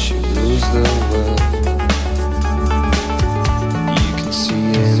talks, she rules the world. You can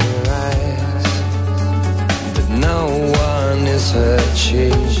see in her eyes that no one is her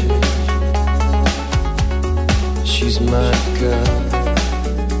chief. She's my girl,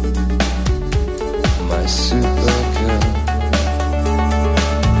 my supergirl.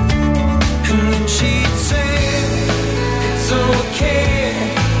 And then she'd say, it's okay,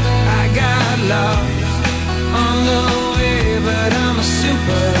 lost on the way, but I'm a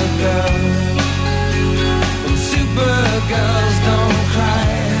supergirl, and supergirls don't cry.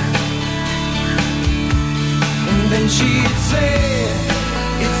 And then she'd say,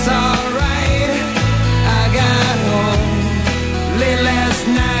 it's alright, I got home late last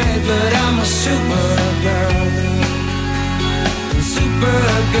night, but I'm a supergirl, and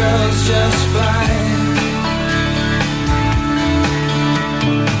supergirls just fly.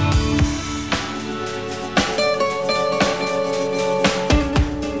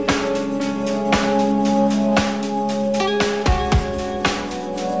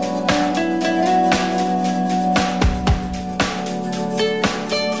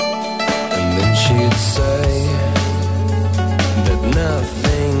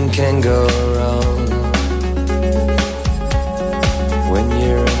 Can go wrong when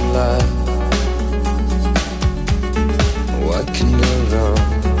you're in love. What can go wrong?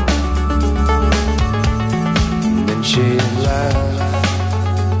 And then she'd laugh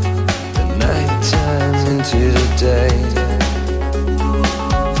the night time into the day,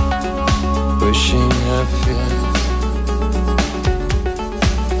 pushing her feet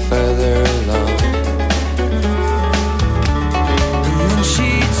further along.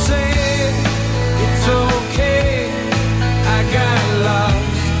 She'd say, it's okay, I got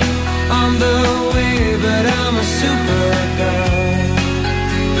lost on the way, but I'm a supergirl,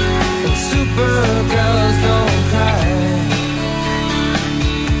 and supergirls don't cry.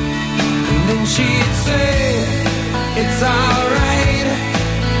 And then she'd say, it's alright,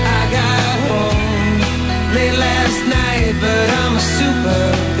 I got home late last night, but I'm a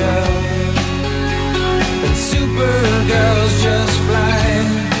supergirl, and supergirls just fly.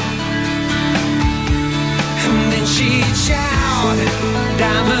 And then she'd shout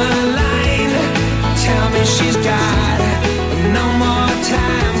down the line, tell me she's got no more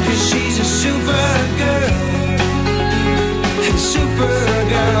time, 'cause she's a supergirl, and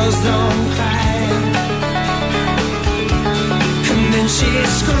supergirls don't cry. And then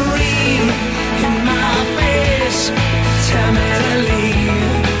she'd scream in my face, tell me to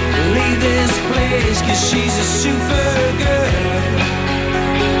leave this place, 'cause she's a supergirl,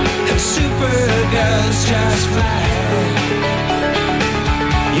 and supergirls just fly.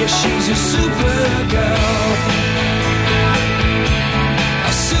 Yeah, she's a supergirl,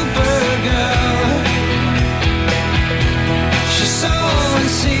 a supergirl. She's sowing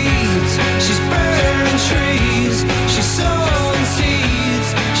seeds, she's burning trees. She's sowing seeds,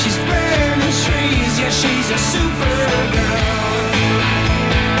 she's burning trees. Yeah, she's a supergirl,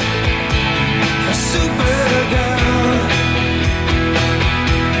 a supergirl,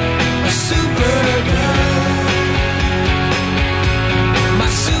 a supergirl, my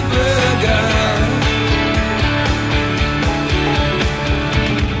supergirl.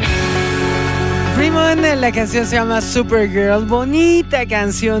 la canción se llama Supergirl. Bonita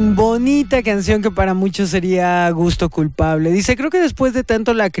canción que para muchos sería gusto culpable. Dice, creo que después de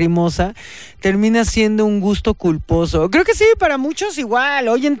tanto Lacrimosa termina siendo un gusto culposo. Creo que sí, para muchos igual.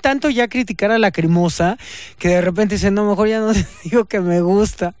 Oyen tanto ya criticar a Lacrimosa que de repente dicen, no, mejor ya no digo que me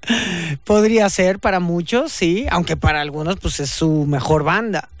gusta. Podría ser para muchos, sí, aunque para algunos pues es su mejor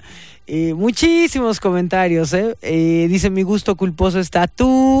banda. Muchísimos comentarios, dice, mi gusto culposo es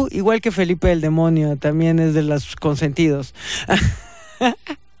Tatú, igual que Felipe el Demonio, también es de los consentidos.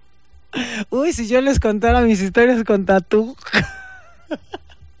 Uy, si yo les contara mis historias con Tatú.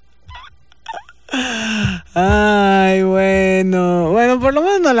 Ay, bueno, por lo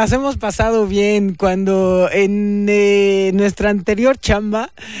menos nos las hemos pasado bien. Cuando en nuestra anterior chamba,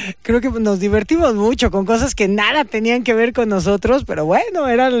 creo que nos divertimos mucho con cosas que nada tenían que ver con nosotros, pero bueno,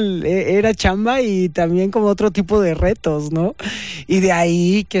 era chamba y también como otro tipo de retos, ¿no? Y de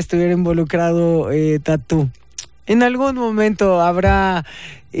ahí que estuviera involucrado Tatú. En algún momento habrá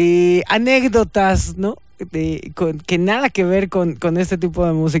anécdotas, ¿no? Que nada que ver con este tipo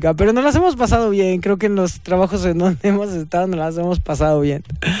de música, pero nos las hemos pasado bien. Creo que en los trabajos en donde hemos estado nos las hemos pasado bien.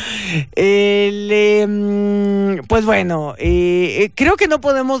 Pues bueno, creo que no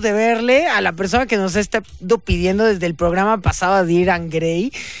podemos deberle a la persona que nos está pidiendo desde el programa pasado a Diran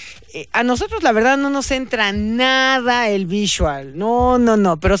Gray. A nosotros la verdad no nos entra nada el visual, no,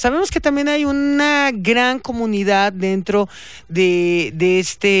 pero sabemos que también hay una gran comunidad dentro de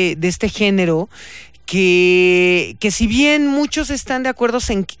este género que si bien muchos están de acuerdo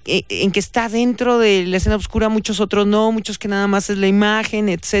en que está dentro de la escena oscura, muchos otros no, muchos que nada más es la imagen,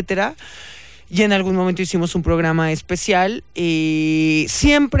 etcétera. Y en algún momento hicimos un programa especial.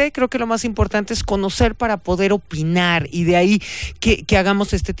 Siempre creo que lo más importante es conocer para poder opinar, y de ahí que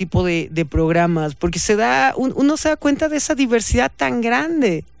hagamos este tipo de programas, porque uno se da cuenta de esa diversidad tan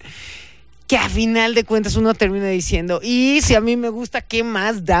grande, que a final de cuentas uno termina diciendo, y si a mí me gusta, ¿qué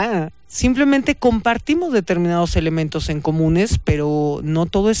más da? Simplemente compartimos determinados elementos en comunes, pero no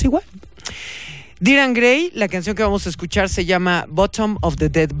todo es igual. Diran Gray, la canción que vamos a escuchar se llama Bottom of the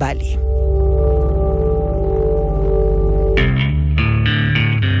Dead Valley.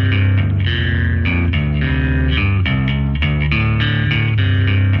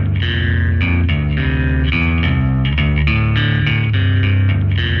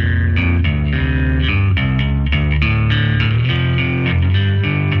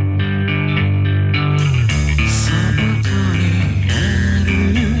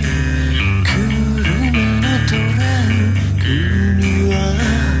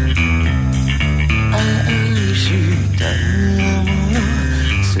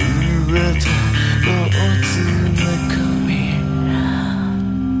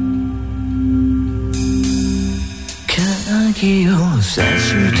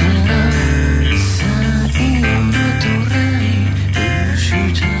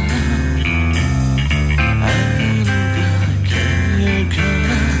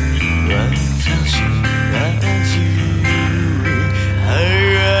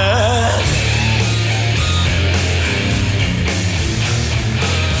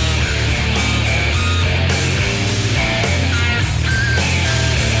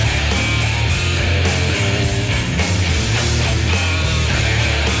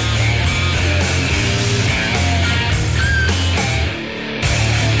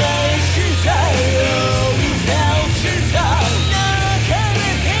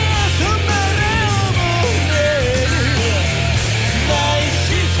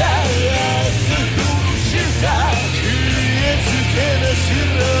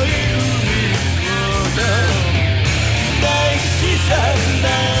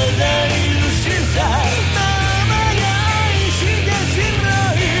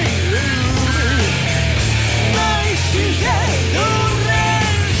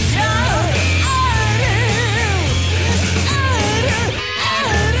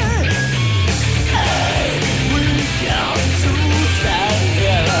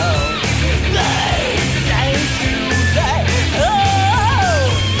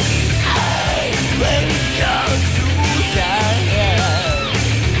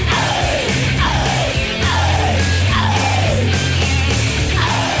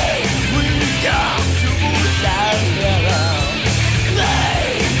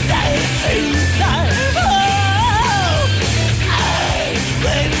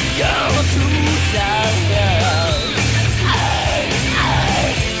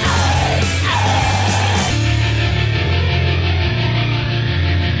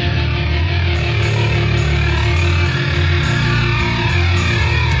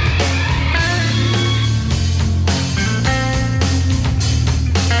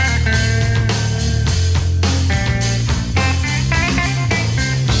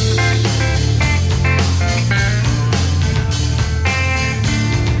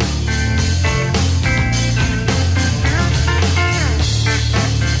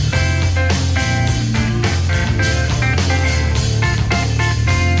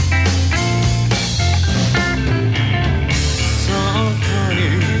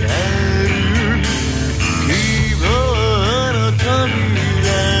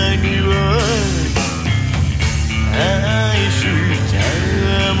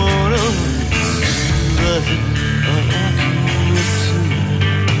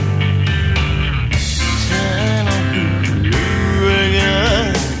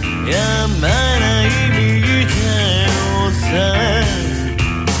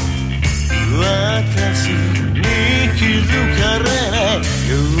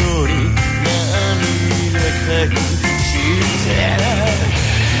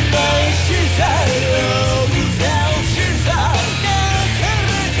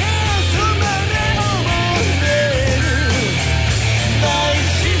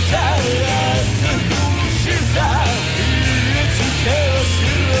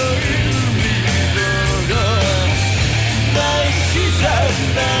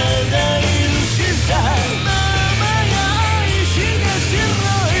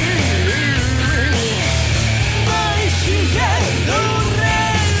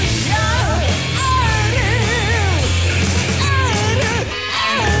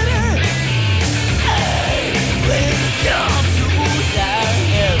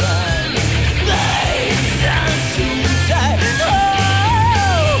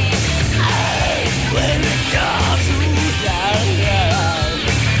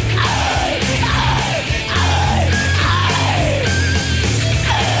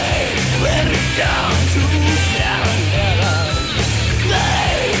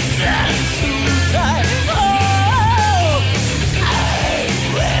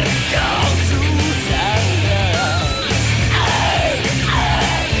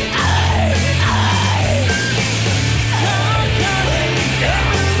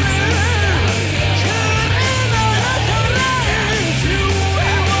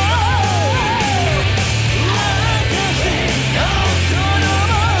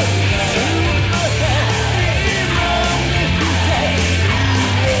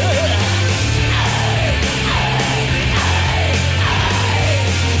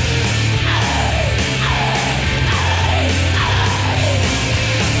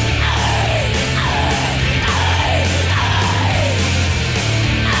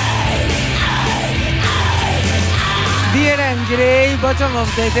 Phantom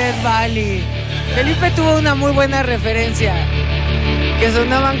of the Death Valley. Felipe tuvo una muy buena referencia. Que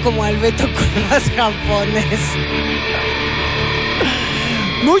sonaban como Alberto Cuevas japonés.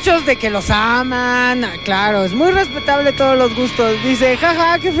 Muchos de que los aman. Claro, es muy respetable todos los gustos. Dice,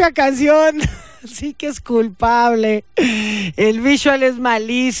 jaja, qué fea canción. Sí que es culpable. El visual es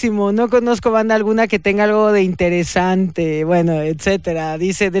malísimo. No conozco banda alguna que tenga algo de interesante. Bueno, etcétera.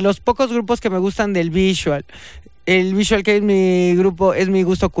 Dice, de los pocos grupos que me gustan del visual. El Visual Kei es mi grupo, es mi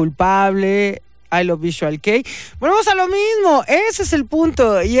gusto culpable. I love Visual Kei. Volvemos a lo mismo. Ese es el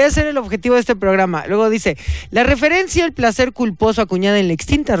punto. Y ese era el objetivo de este programa. Luego dice, la referencia al placer culposo acuñada en la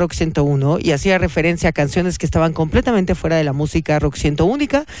extinta Rock 101 y hacía referencia a canciones que estaban completamente fuera de la música rock 101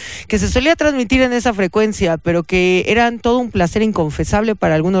 que se solía transmitir en esa frecuencia, pero que eran todo un placer inconfesable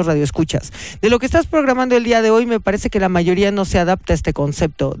para algunos radioescuchas. De lo que estás programando el día de hoy, me parece que la mayoría no se adapta a este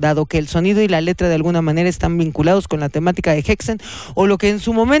concepto, dado que el sonido y la letra de alguna manera están vinculados con la temática de Hexen o lo que en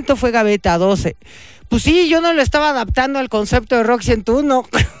su momento fue Gaveta 12. Pues sí, yo no lo estaba adaptando al concepto de Rock 101.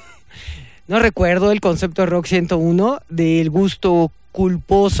 No recuerdo el concepto de Rock 101 del gusto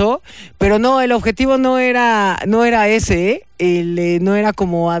culposo, pero no, el objetivo no era ese, no era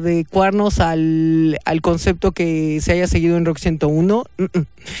como adecuarnos al concepto que se haya seguido en Rock 101.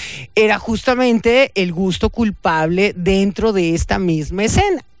 Era justamente el gusto culpable dentro de esta misma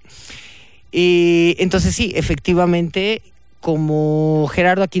escena. Entonces sí, efectivamente, como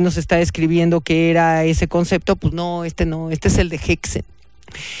Gerardo aquí nos está describiendo que era ese concepto, pues no, este es el de Hexen.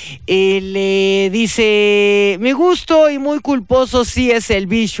 Él dice, mi gusto y muy culposo sí es el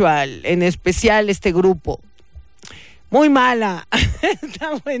visual, en especial este grupo. Muy mala.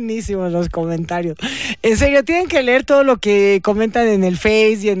 Están buenísimos los comentarios. En serio, tienen que leer todo lo que comentan en el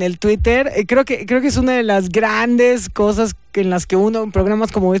Face y en el Twitter. Creo que es una de las grandes cosas en las que uno en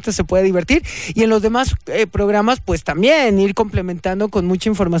programas como este se puede divertir, y en los demás programas pues también ir complementando con mucha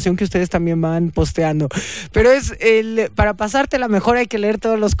información que ustedes también van posteando. Pero para pasártela mejor hay que leer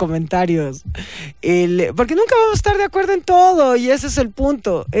todos los comentarios, porque nunca vamos a estar de acuerdo en todo, y ese es el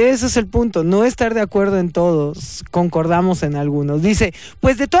punto, no estar de acuerdo en todos, concordamos en algunos. Dice,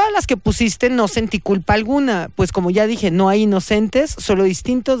 pues de todas las que pusiste no sentí culpa alguna, pues como ya dije, no hay inocentes, solo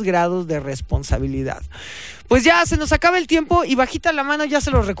distintos grados de responsabilidad. Pues ya se nos acaba el tiempo y bajita la mano ya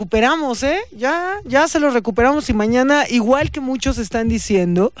se lo recuperamos, ya se lo recuperamos, y mañana, igual que muchos están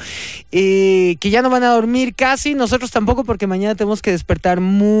diciendo, que ya no van a dormir casi, nosotros tampoco, porque mañana tenemos que despertar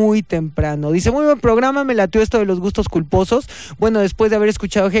muy temprano. Dice, muy buen programa, me latió esto de los gustos culposos. Bueno, después de haber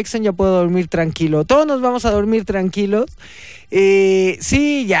escuchado Hexen ya puedo dormir tranquilo. Todos nos vamos a dormir tranquilos.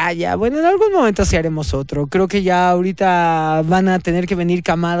 Sí, ya. Bueno, en algún momento sí haremos otro. Creo que ya ahorita van a tener que venir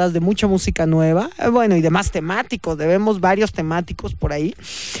camadas de mucha música nueva. Bueno, y demás temáticos. Debemos varios temáticos por ahí.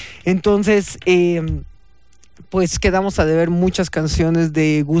 Entonces, pues quedamos a deber muchas canciones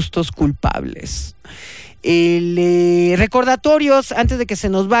de gustos culpables. Recordatorios antes de que se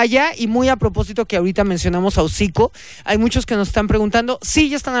nos vaya, y muy a propósito que ahorita mencionamos a Hocico, hay muchos que nos están preguntando, sí,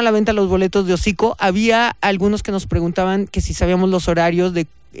 ya están a la venta los boletos de Hocico. Había algunos que nos preguntaban que si sabíamos los horarios de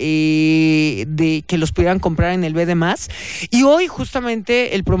que los pudieran comprar en el BD+, y hoy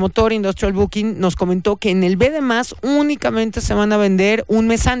justamente el promotor Industrial Booking nos comentó que en el BD+ únicamente se van a vender un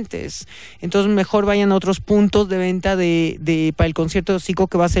mes antes, entonces mejor vayan a otros puntos de venta para el concierto de Hocico,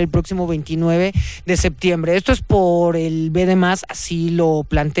 que va a ser el próximo 29 de septiembre. Esto es por el BD+, así lo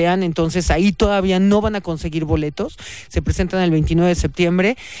plantean, entonces ahí todavía no van a conseguir boletos, se presentan el 29 de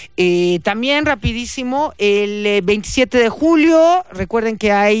septiembre. También rapidísimo, el 27 de julio, recuerden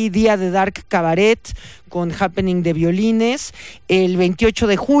que hay Día de Dark Cabaret con happening de violines. El 28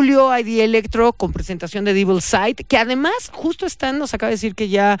 de julio hay Día Electro con presentación de Devil Sight, que además justo nos acaba de decir que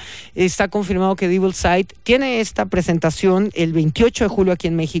ya está confirmado que Devil Sight tiene esta presentación el 28 de julio aquí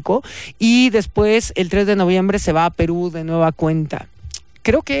en México, y después el 3 de noviembre se va a Perú de nueva cuenta.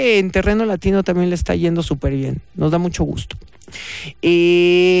 Creo que en terreno latino también le está yendo súper bien, nos da mucho gusto.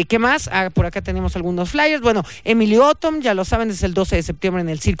 ¿Qué más? Por acá tenemos algunos flyers. Bueno, Emily Autumn, ya lo saben, es el 12 de septiembre en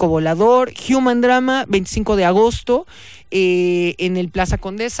el Circo Volador. Human Drama, 25 de agosto en el Plaza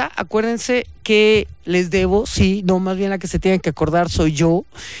Condesa. Acuérdense que les debo, más bien la que se tiene que acordar soy yo,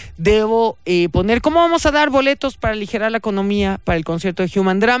 debo poner cómo vamos a dar boletos para aligerar la economía para el concierto de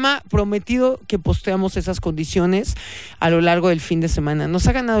Human Drama. Prometido que posteamos esas condiciones a lo largo del fin de semana. Nos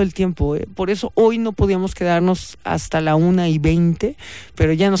ha ganado el tiempo, por eso hoy no podíamos quedarnos hasta la 1:20,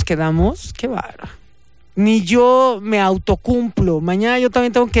 pero ya nos quedamos. Qué bárbaro. ni yo me autocumplo. Mañana yo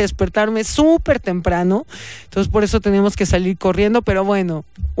también tengo que despertarme súper temprano, entonces por eso tenemos que salir corriendo, pero bueno,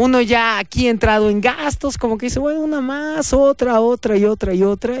 uno ya aquí entrado en gastos, como que dice, bueno, una más, otra,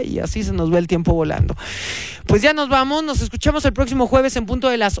 y así se nos va el tiempo volando. Pues ya nos vamos, nos escuchamos el próximo jueves en punto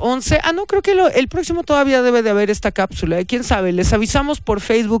de las 11. No, creo que el próximo todavía debe de haber esta cápsula, quién sabe, les avisamos por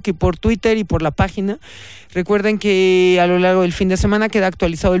Facebook y por Twitter y por la página. Recuerden que a lo largo del fin de semana queda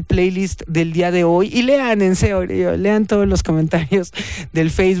actualizado el playlist del día de hoy y lean, en serio, lean todos los comentarios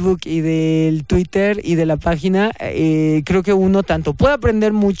del Facebook y del Twitter y de la página. Creo que uno tanto puede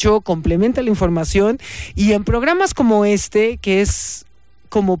aprender mucho, complementa la información y en programas como este, que es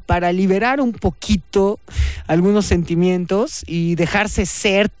como para liberar un poquito algunos sentimientos y dejarse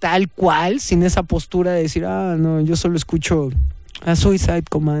ser tal cual, sin esa postura de decir, no, yo solo escucho a Suicide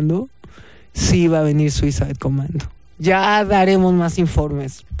Commando. Sí va a venir Suicide Commando. Ya daremos más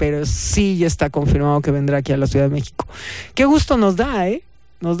informes, pero sí ya está confirmado que vendrá aquí a la Ciudad de México. Qué gusto nos da,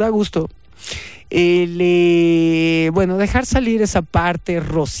 nos da gusto. Bueno, dejar salir esa parte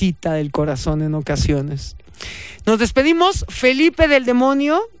rosita del corazón en ocasiones. Nos despedimos. Felipe del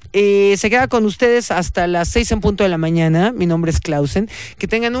Demonio se queda con ustedes hasta las 6 en punto de la mañana. Mi nombre es Clausen. Que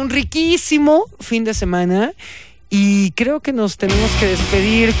tengan un riquísimo fin de semana. Y creo que nos tenemos que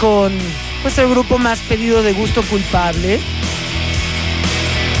despedir con pues el grupo más pedido de Gusto Culpable.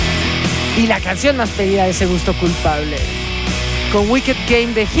 Y la canción más pedida de ese Gusto Culpable. Con Wicked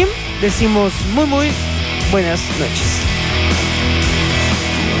Game de Him decimos muy buenas noches.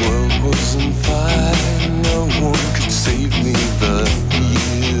 The world was on fire, no one could save me but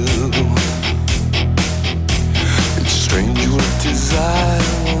you. It's strange what desire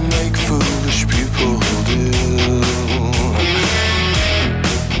will make foolish people do.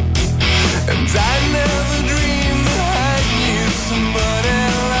 And I never dreamed that I'd need somebody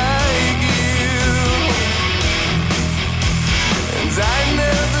like you. And I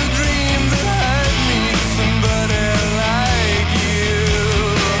never dreamed that I'd meet somebody like you.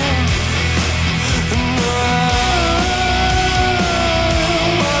 And I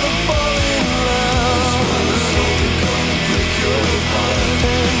wanna fall in love. Someone's gonna break your heart.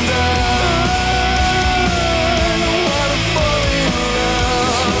 And I wanna fall in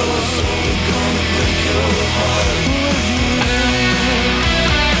love. Someone's gonna break your heart with you.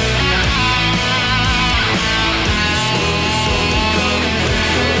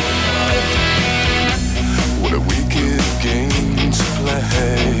 What a wicked game to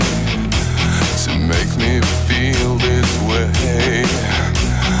play, to make me feel this way.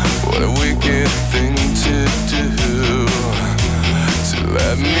 What a wicked thing to do, to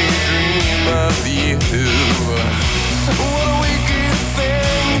let me dream of you. What a wicked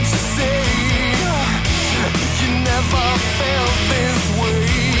thing to say, you never felt this way.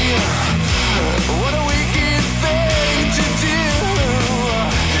 What a wicked thing to do,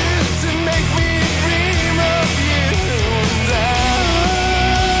 to make me dream of you. And I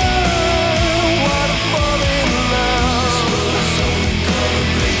wanna fall in love. Someone's gonna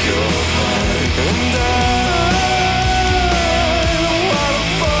break your heart. And I wanna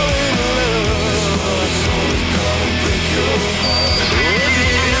fall in love. Someone's gonna break your heart with you.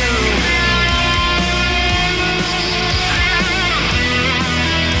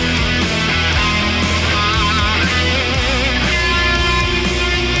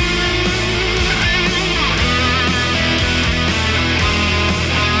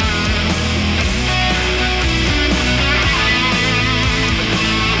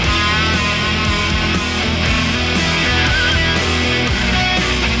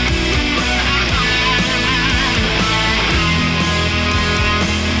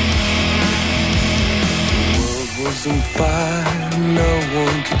 Was on fire, no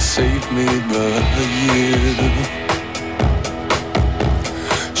one could save me but you.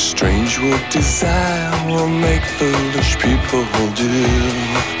 Strange what desire will make foolish people do.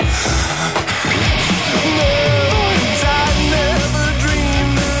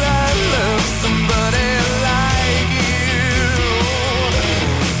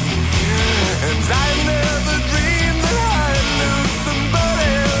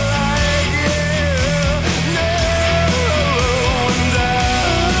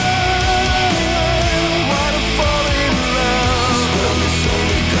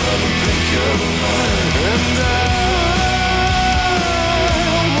 And I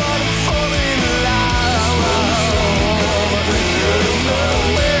wanna fall in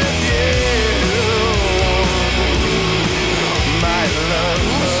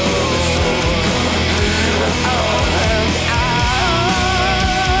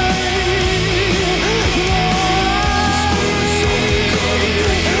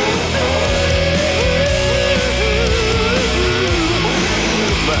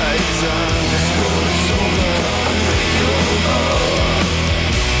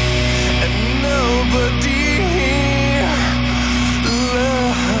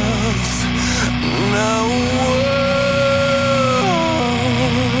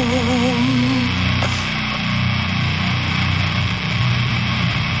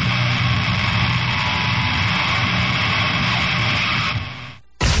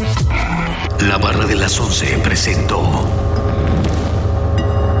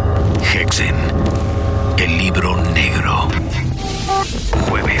Hexen, el libro negro.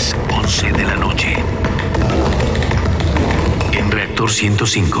 Jueves, 11 de la noche. En Reactor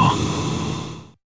 105.